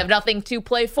 because they have nothing to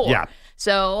play for. Yeah.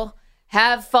 So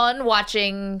have fun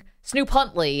watching Snoop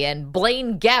Huntley and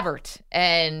Blaine Gabbert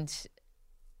and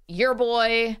your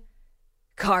boy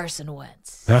Carson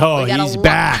Wentz. Oh, he's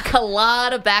back. A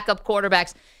lot of backup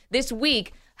quarterbacks this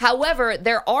week. However,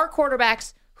 there are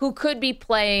quarterbacks who could be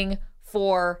playing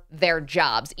for their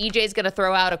jobs. EJ's going to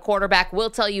throw out a quarterback. We'll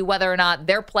tell you whether or not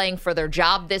they're playing for their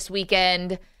job this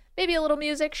weekend. Maybe a little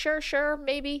music. Sure,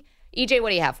 maybe. EJ, what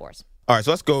do you have for us? All right,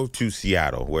 so let's go to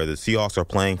Seattle, where the Seahawks are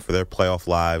playing for their playoff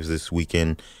lives this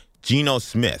weekend. Geno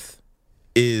Smith,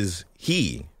 is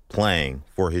he playing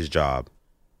for his job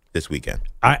this weekend?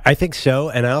 I think so,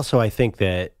 and I think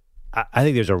that I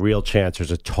think there's a real chance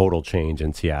there's a total change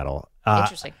in Seattle.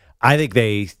 Interesting. I think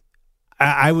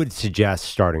I would suggest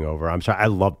starting over. I'm sorry, I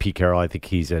love Pete Carroll. I think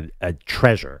he's a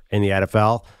treasure in the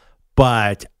NFL,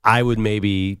 but I would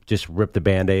maybe just rip the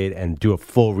Band-Aid and do a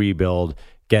full rebuild,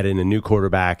 get in a new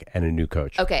quarterback and a new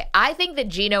coach. Okay, I think that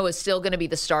Geno is still going to be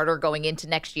the starter going into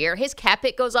next year. His cap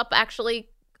hit goes up actually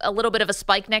a little bit of a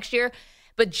spike next year.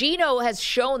 But Geno has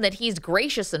shown that he's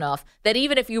gracious enough that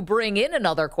even if you bring in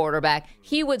another quarterback,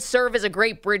 he would serve as a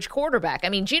great bridge quarterback. I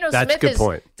mean, Geno Smith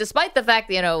is, despite the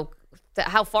fact,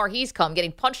 how far he's come,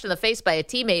 getting punched in the face by a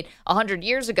teammate 100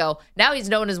 years ago, now he's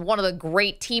known as one of the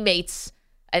great teammates,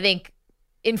 I think,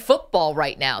 in football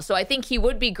right now. So I think he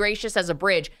would be gracious as a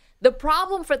bridge. The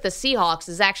problem for the Seahawks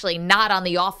is actually not on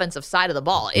the offensive side of the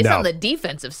ball. It's on the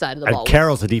defensive side of the ball. And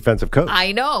Carroll's the defensive coach.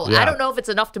 I know. Yeah. I don't know if it's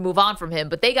enough to move on from him,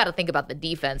 but they got to think about the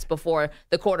defense before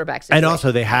the quarterback situation. And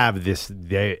also they have this.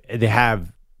 They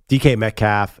have DK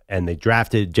Metcalf, and they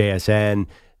drafted JSN.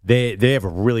 They have a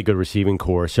really good receiving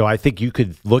core. So I think you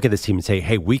could look at this team and say,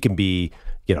 hey, we can be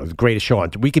the greatest show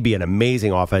on. We could be an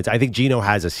amazing offense. I think Geno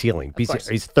has a ceiling.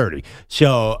 He's 30.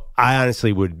 So I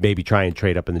honestly would maybe try and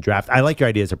trade up in the draft. I like your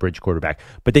idea as a bridge quarterback,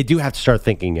 but they do have to start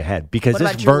thinking ahead. Because what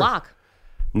about Drew Lock?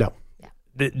 No. Yeah.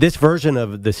 This version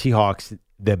of the Seahawks,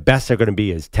 the best they're going to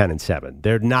be is 10-7.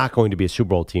 They're not going to be a Super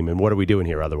Bowl team, and what are we doing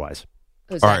here otherwise?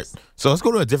 All right, so let's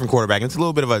go to a different quarterback. It's a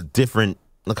little bit of a different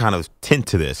kind of tint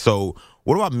to this. So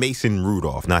what about Mason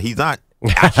Rudolph? Now, he's not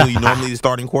actually normally the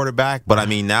starting quarterback, but I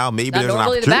mean, now maybe there's an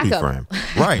opportunity for him.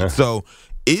 Right. So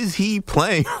is he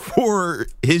playing for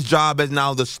his job as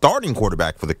now the starting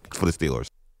quarterback for the Steelers?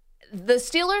 The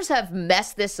Steelers have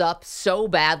messed this up so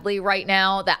badly right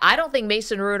now that I don't think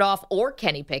Mason Rudolph or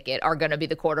Kenny Pickett are going to be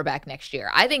the quarterback next year.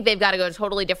 I think they've got to go a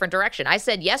totally different direction. I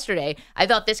said yesterday, I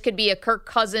thought this could be a Kirk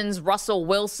Cousins, Russell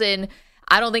Wilson.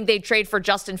 I don't think they'd trade for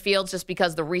Justin Fields just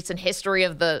because the recent history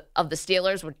of the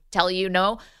Steelers would tell you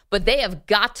no. But they have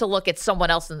got to look at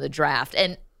someone else in the draft.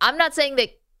 And I'm not saying that,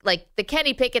 like, the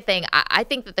Kenny Pickett thing, I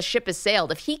think that the ship has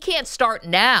sailed. If he can't start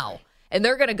now and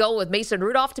they're going to go with Mason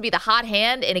Rudolph to be the hot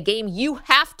hand in a game you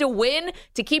have to win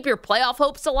to keep your playoff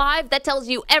hopes alive, that tells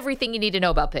you everything you need to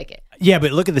know about Pickett. Yeah,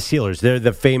 but look at the Steelers. They're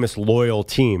the famous loyal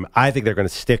team. I think they're going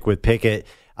to stick with Pickett.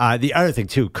 The other thing,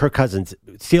 too, Kirk Cousins,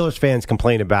 Steelers fans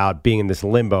complain about being in this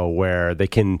limbo where they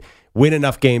can win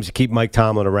enough games to keep Mike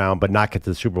Tomlin around but not get to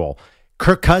the Super Bowl.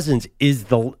 Kirk Cousins is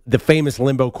the famous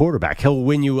limbo quarterback. He'll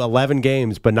win you 11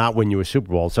 games but not win you a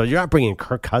Super Bowl. So you're not bringing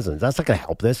Kirk Cousins. That's not going to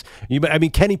help this.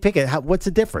 Kenny Pickett, what's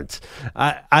the difference?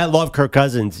 I love Kirk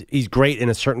Cousins. He's great in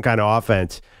a certain kind of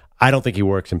offense. I don't think he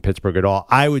works in Pittsburgh at all.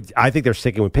 I think they're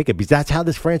sticking with Pickett because that's how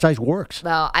this franchise works.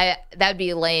 Well, that'd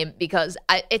be lame because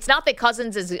it's not that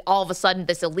Cousins is all of a sudden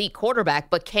this elite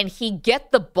quarterback, but can he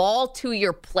get the ball to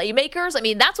your playmakers? I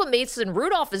mean, that's what Mason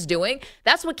Rudolph is doing.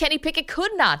 That's what Kenny Pickett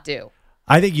could not do.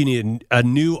 I think you need a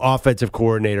new offensive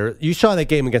coordinator. You saw that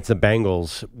game against the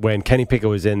Bengals when Kenny Pickett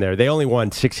was in there. They only won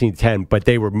 16-10, but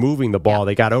they were moving the ball. Yeah.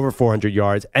 They got over 400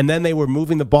 yards, and then they were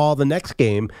moving the ball the next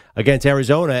game against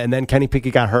Arizona, and then Kenny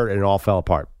Pickett got hurt, and it all fell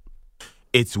apart.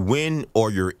 It's win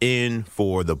or you're in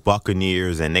for the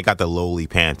Buccaneers, and they got the lowly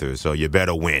Panthers, so you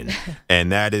better win. And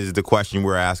that is the question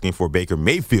we're asking for Baker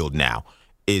Mayfield now.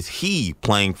 Is he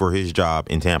playing for his job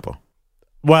in Tampa?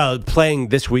 Well, playing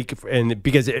this week, and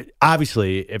because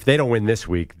obviously, if they don't win this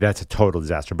week, that's a total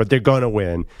disaster. But they're going to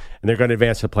win, and they're going to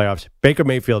advance to the playoffs. Baker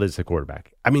Mayfield is the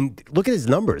quarterback. I mean, look at his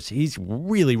numbers. He's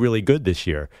really, really good this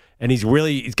year, and he's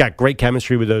got great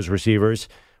chemistry with those receivers.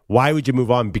 Why would you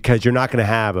move on? Because you're not going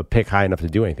to have a pick high enough to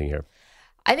do anything here.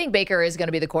 I think Baker is going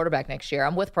to be the quarterback next year.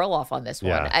 I'm with Perloff on this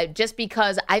one. Just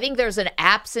because I think there's an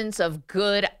absence of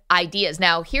good ideas.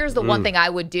 Now, here's the one thing I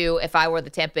would do if I were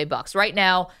the Tampa Bay Bucks. Right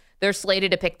now, they're slated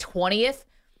to pick 20th.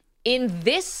 In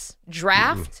this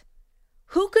draft,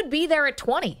 who could be there at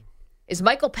 20? Is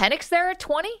Michael Penix there at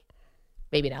 20?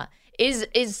 Maybe not.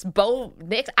 Is Bo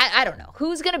Nix? I don't know.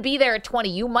 Who's going to be there at 20?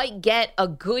 You might get a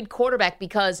good quarterback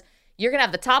because you're going to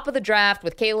have the top of the draft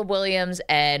with Caleb Williams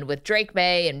and with Drake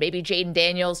May and maybe Jaden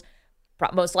Daniels,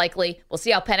 most likely. We'll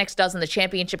see how Penix does in the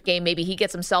championship game. Maybe he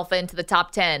gets himself into the top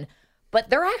 10. But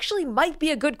there actually might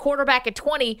be a good quarterback at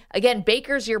 20. Again,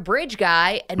 Baker's your bridge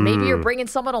guy, and maybe you're bringing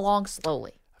someone along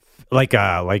slowly. Like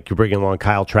you're bringing along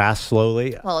Kyle Trask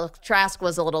slowly? Well, Trask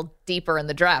was a little deeper in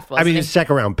the draft, wasn't he? He's a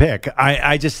second-round pick.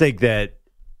 I just think that,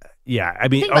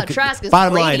 about Trask is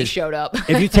bottom Brady line is, showed up.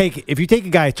 if you take a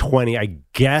guy at 20, I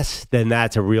guess then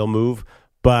that's a real move.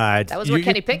 But that was where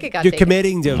Kenny Pickett got You're taken.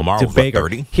 committing to Baker.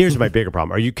 30. Here's my bigger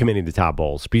problem. Are you committing to Todd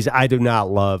Bowles? Because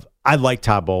I like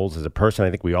Todd Bowles as a person.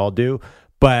 I think we all do.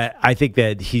 But I think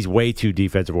that he's way too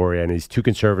defensive oriented. He's too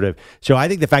conservative. So I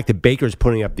think the fact that Baker's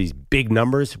putting up these big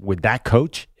numbers with that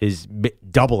coach is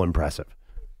double impressive.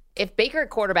 If Baker at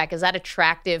quarterback, is that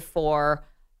attractive for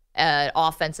an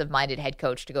offensive-minded head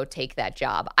coach to go take that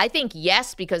job? I think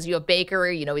yes, because you have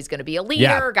Baker. You know he's going to be a leader.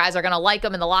 Yeah. Guys are going to like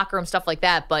him in the locker room, stuff like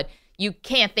that. But you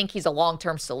can't think he's a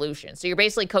long-term solution. So you're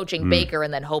basically coaching Baker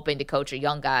and then hoping to coach a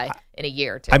young guy in a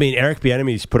year or two. I mean, Eric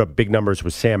Bieniemy's put up big numbers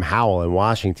with Sam Howell in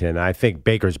Washington. I think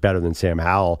Baker's better than Sam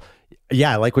Howell.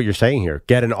 Yeah, I like what you're saying here.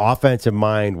 Get an offensive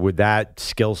mind with that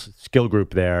skill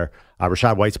group there.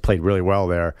 Rashad White's played really well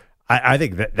there. I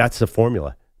think that's the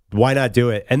formula. Why not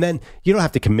do it? And then you don't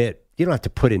have to commit. You don't have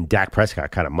to put in Dak Prescott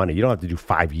kind of money. You don't have to do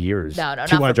 5 years, no,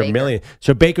 $200 million.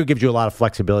 So Baker gives you a lot of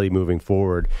flexibility moving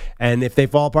forward. And if they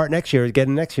fall apart next year, get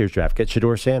in next year's draft. Get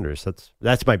Shedeur Sanders.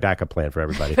 That's my backup plan for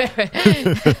everybody.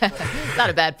 Not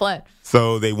a bad plan.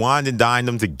 So they wined and dined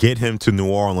him to get him to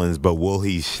New Orleans, but will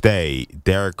he stay?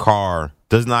 Derek Carr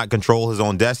does not control his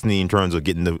own destiny in terms of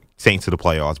getting the Saints to the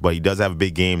playoffs, but he does have a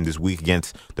big game this week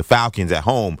against the Falcons at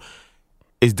home.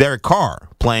 Is Derek Carr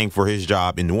playing for his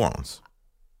job in New Orleans?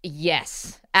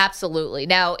 Yes, absolutely.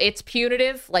 Now, it's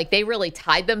punitive. Like, they really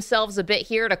tied themselves a bit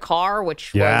here to Carr,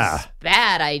 which was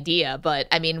bad idea. But,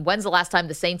 I mean, when's the last time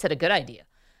the Saints had a good idea?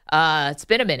 It's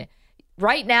been a minute.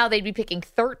 Right now, they'd be picking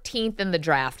 13th in the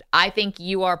draft. I think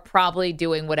you are probably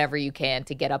doing whatever you can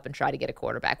to get up and try to get a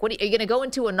quarterback. Are you going to go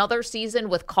into another season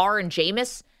with Carr and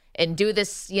Jameis and do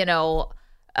this,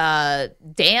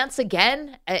 dance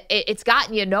again? It's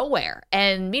gotten you nowhere.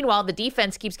 And meanwhile, the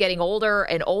defense keeps getting older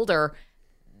and older.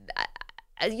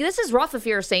 This is rough if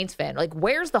you're a Saints fan. Like,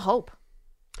 where's the hope?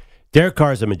 Derek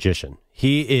Carr is a magician.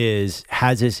 He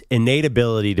has this innate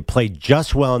ability to play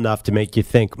just well enough to make you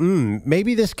think,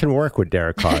 maybe this can work with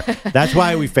Derek Carr. That's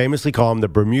why we famously call him the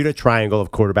Bermuda Triangle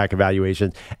of quarterback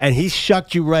evaluations. And he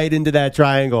shucked you right into that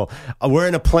triangle. We're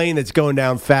in a plane that's going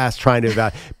down fast trying to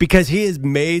evaluate because he has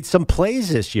made some plays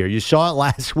this year. You saw it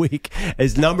last week.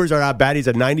 His numbers are not bad. He's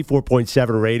a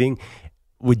 94.7 rating.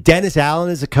 With Dennis Allen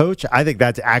as a coach, I think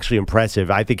that's actually impressive.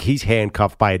 I think he's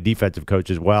handcuffed by a defensive coach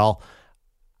as well.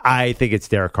 I think it's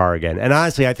Derek Carr again. And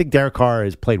honestly, I think Derek Carr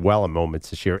has played well in moments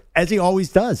this year, as he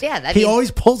always does. Yeah, he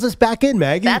always pulls us back in,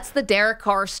 Maggie. That's the Derek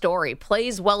Carr story.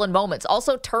 Plays well in moments.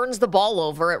 Also turns the ball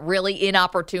over at really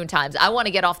inopportune times. I want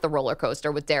to get off the roller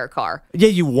coaster with Derek Carr. Yeah,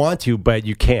 you want to, but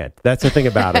you can't. That's the thing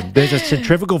about him. There's a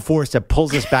centrifugal force that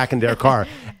pulls us back in Derek Carr.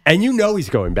 And you know he's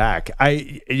going back.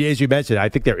 As you mentioned, I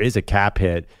think there is a cap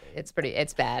hit.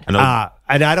 It's bad. And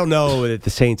I don't know that the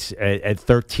Saints at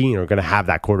 13 are going to have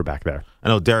that quarterback there. I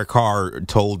know Derek Carr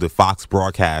told the Fox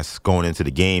broadcast going into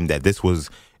the game that this was,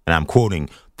 and I'm quoting,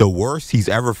 the worst he's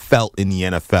ever felt in the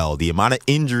NFL. The amount of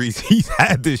injuries he's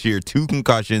had this year, 2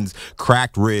 concussions,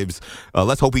 cracked ribs.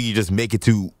 Let's hope he can just make it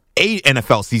to a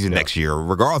NFL season next year,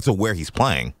 regardless of where he's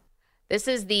playing. This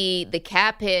is the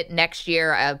cap hit next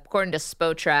year, according to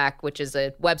Spotrac, which is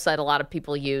a website a lot of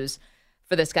people use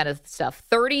for this kind of stuff.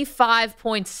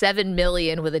 $35.7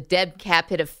 million with a dead cap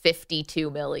hit of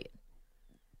 $52 million.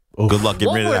 Oof. Good luck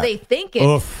getting rid of that. What were they thinking?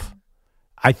 Oof.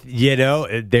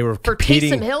 They were For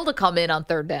competing. Taysom Hill to come in on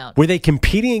third down. Were they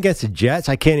competing against the Jets?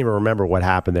 I can't even remember what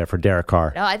happened there for Derek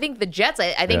Carr. No, I think the Jets,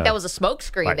 I think that was a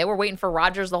smokescreen. Right. They were waiting for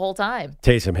Rodgers the whole time.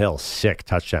 Taysom Hill, sick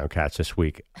touchdown catch this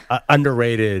week.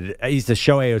 Underrated. He's the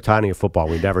Shohei Ohtani of football.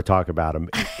 We never talk about him.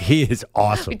 He is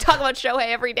awesome. We talk about Shohei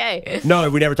every day. No,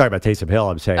 we never talk about Taysom Hill,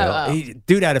 I'm saying.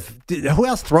 Dude, who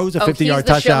else throws a 50-yard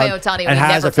touchdown Shohei Ohtani and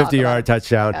has a 50-yard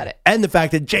touchdown? And the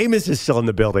fact that Jameis is still in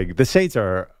the building. The Saints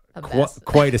are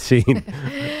quite a scene.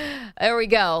 There we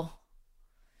go.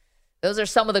 Those are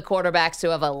some of the quarterbacks who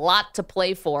have a lot to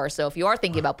play for. So if you are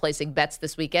thinking about placing bets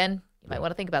this weekend, you might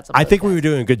want to think about something. I think we were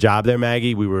doing a good job there,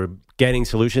 Maggie. We were getting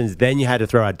solutions. Then you had to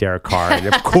throw out Derek Carr. And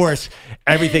of course,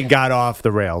 everything got off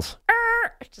the rails.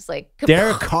 Just like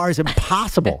Derek Carr is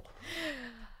impossible.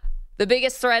 The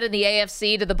biggest threat in the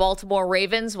AFC to the Baltimore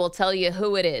Ravens, we'll tell you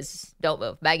who it is. Don't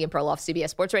move. Maggie and Perloff,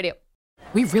 CBS Sports Radio.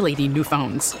 We really need new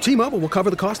phones. T-Mobile will cover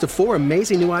the cost of 4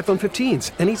 amazing new iPhone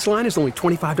 15s, and each line is only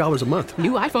 $25 a month.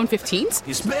 New iPhone 15s?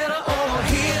 It's better over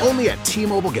here. Only at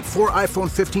T-Mobile, get 4 iPhone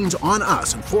 15s on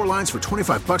us and 4 lines for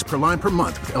 $25 per line per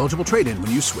month with eligible trade-in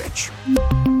when you switch.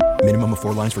 Minimum of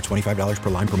 4 lines for $25 per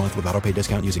line per month with autopay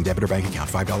discount using debit or bank account.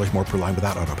 $5 more per line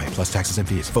without autopay, plus taxes and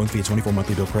fees. Phone fee at 24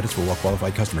 monthly bill credits for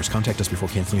well-qualified customers. Contact us before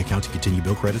canceling account to continue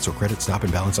bill credits or credit stop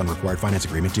and balance on required finance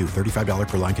agreement due. $35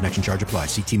 per line connection charge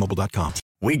applies. See T-Mobile.com.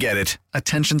 We get it.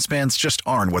 Attention spans just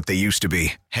aren't what they used to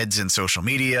be. Heads in social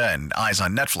media and eyes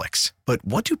on Netflix. But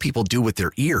what do people do with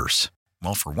their ears?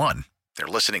 Well, for one, they're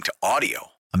listening to audio.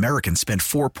 Americans spend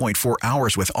 4.4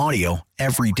 hours with audio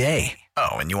every day.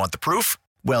 Oh, and you want the proof?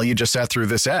 Well, you just sat through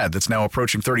this ad that's now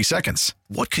approaching 30 seconds.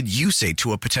 What could you say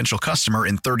to a potential customer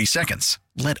in 30 seconds?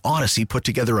 Let Odyssey put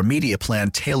together a media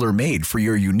plan tailor-made for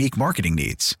your unique marketing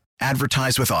needs.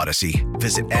 Advertise with Odyssey.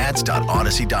 Visit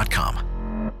ads.odyssey.com.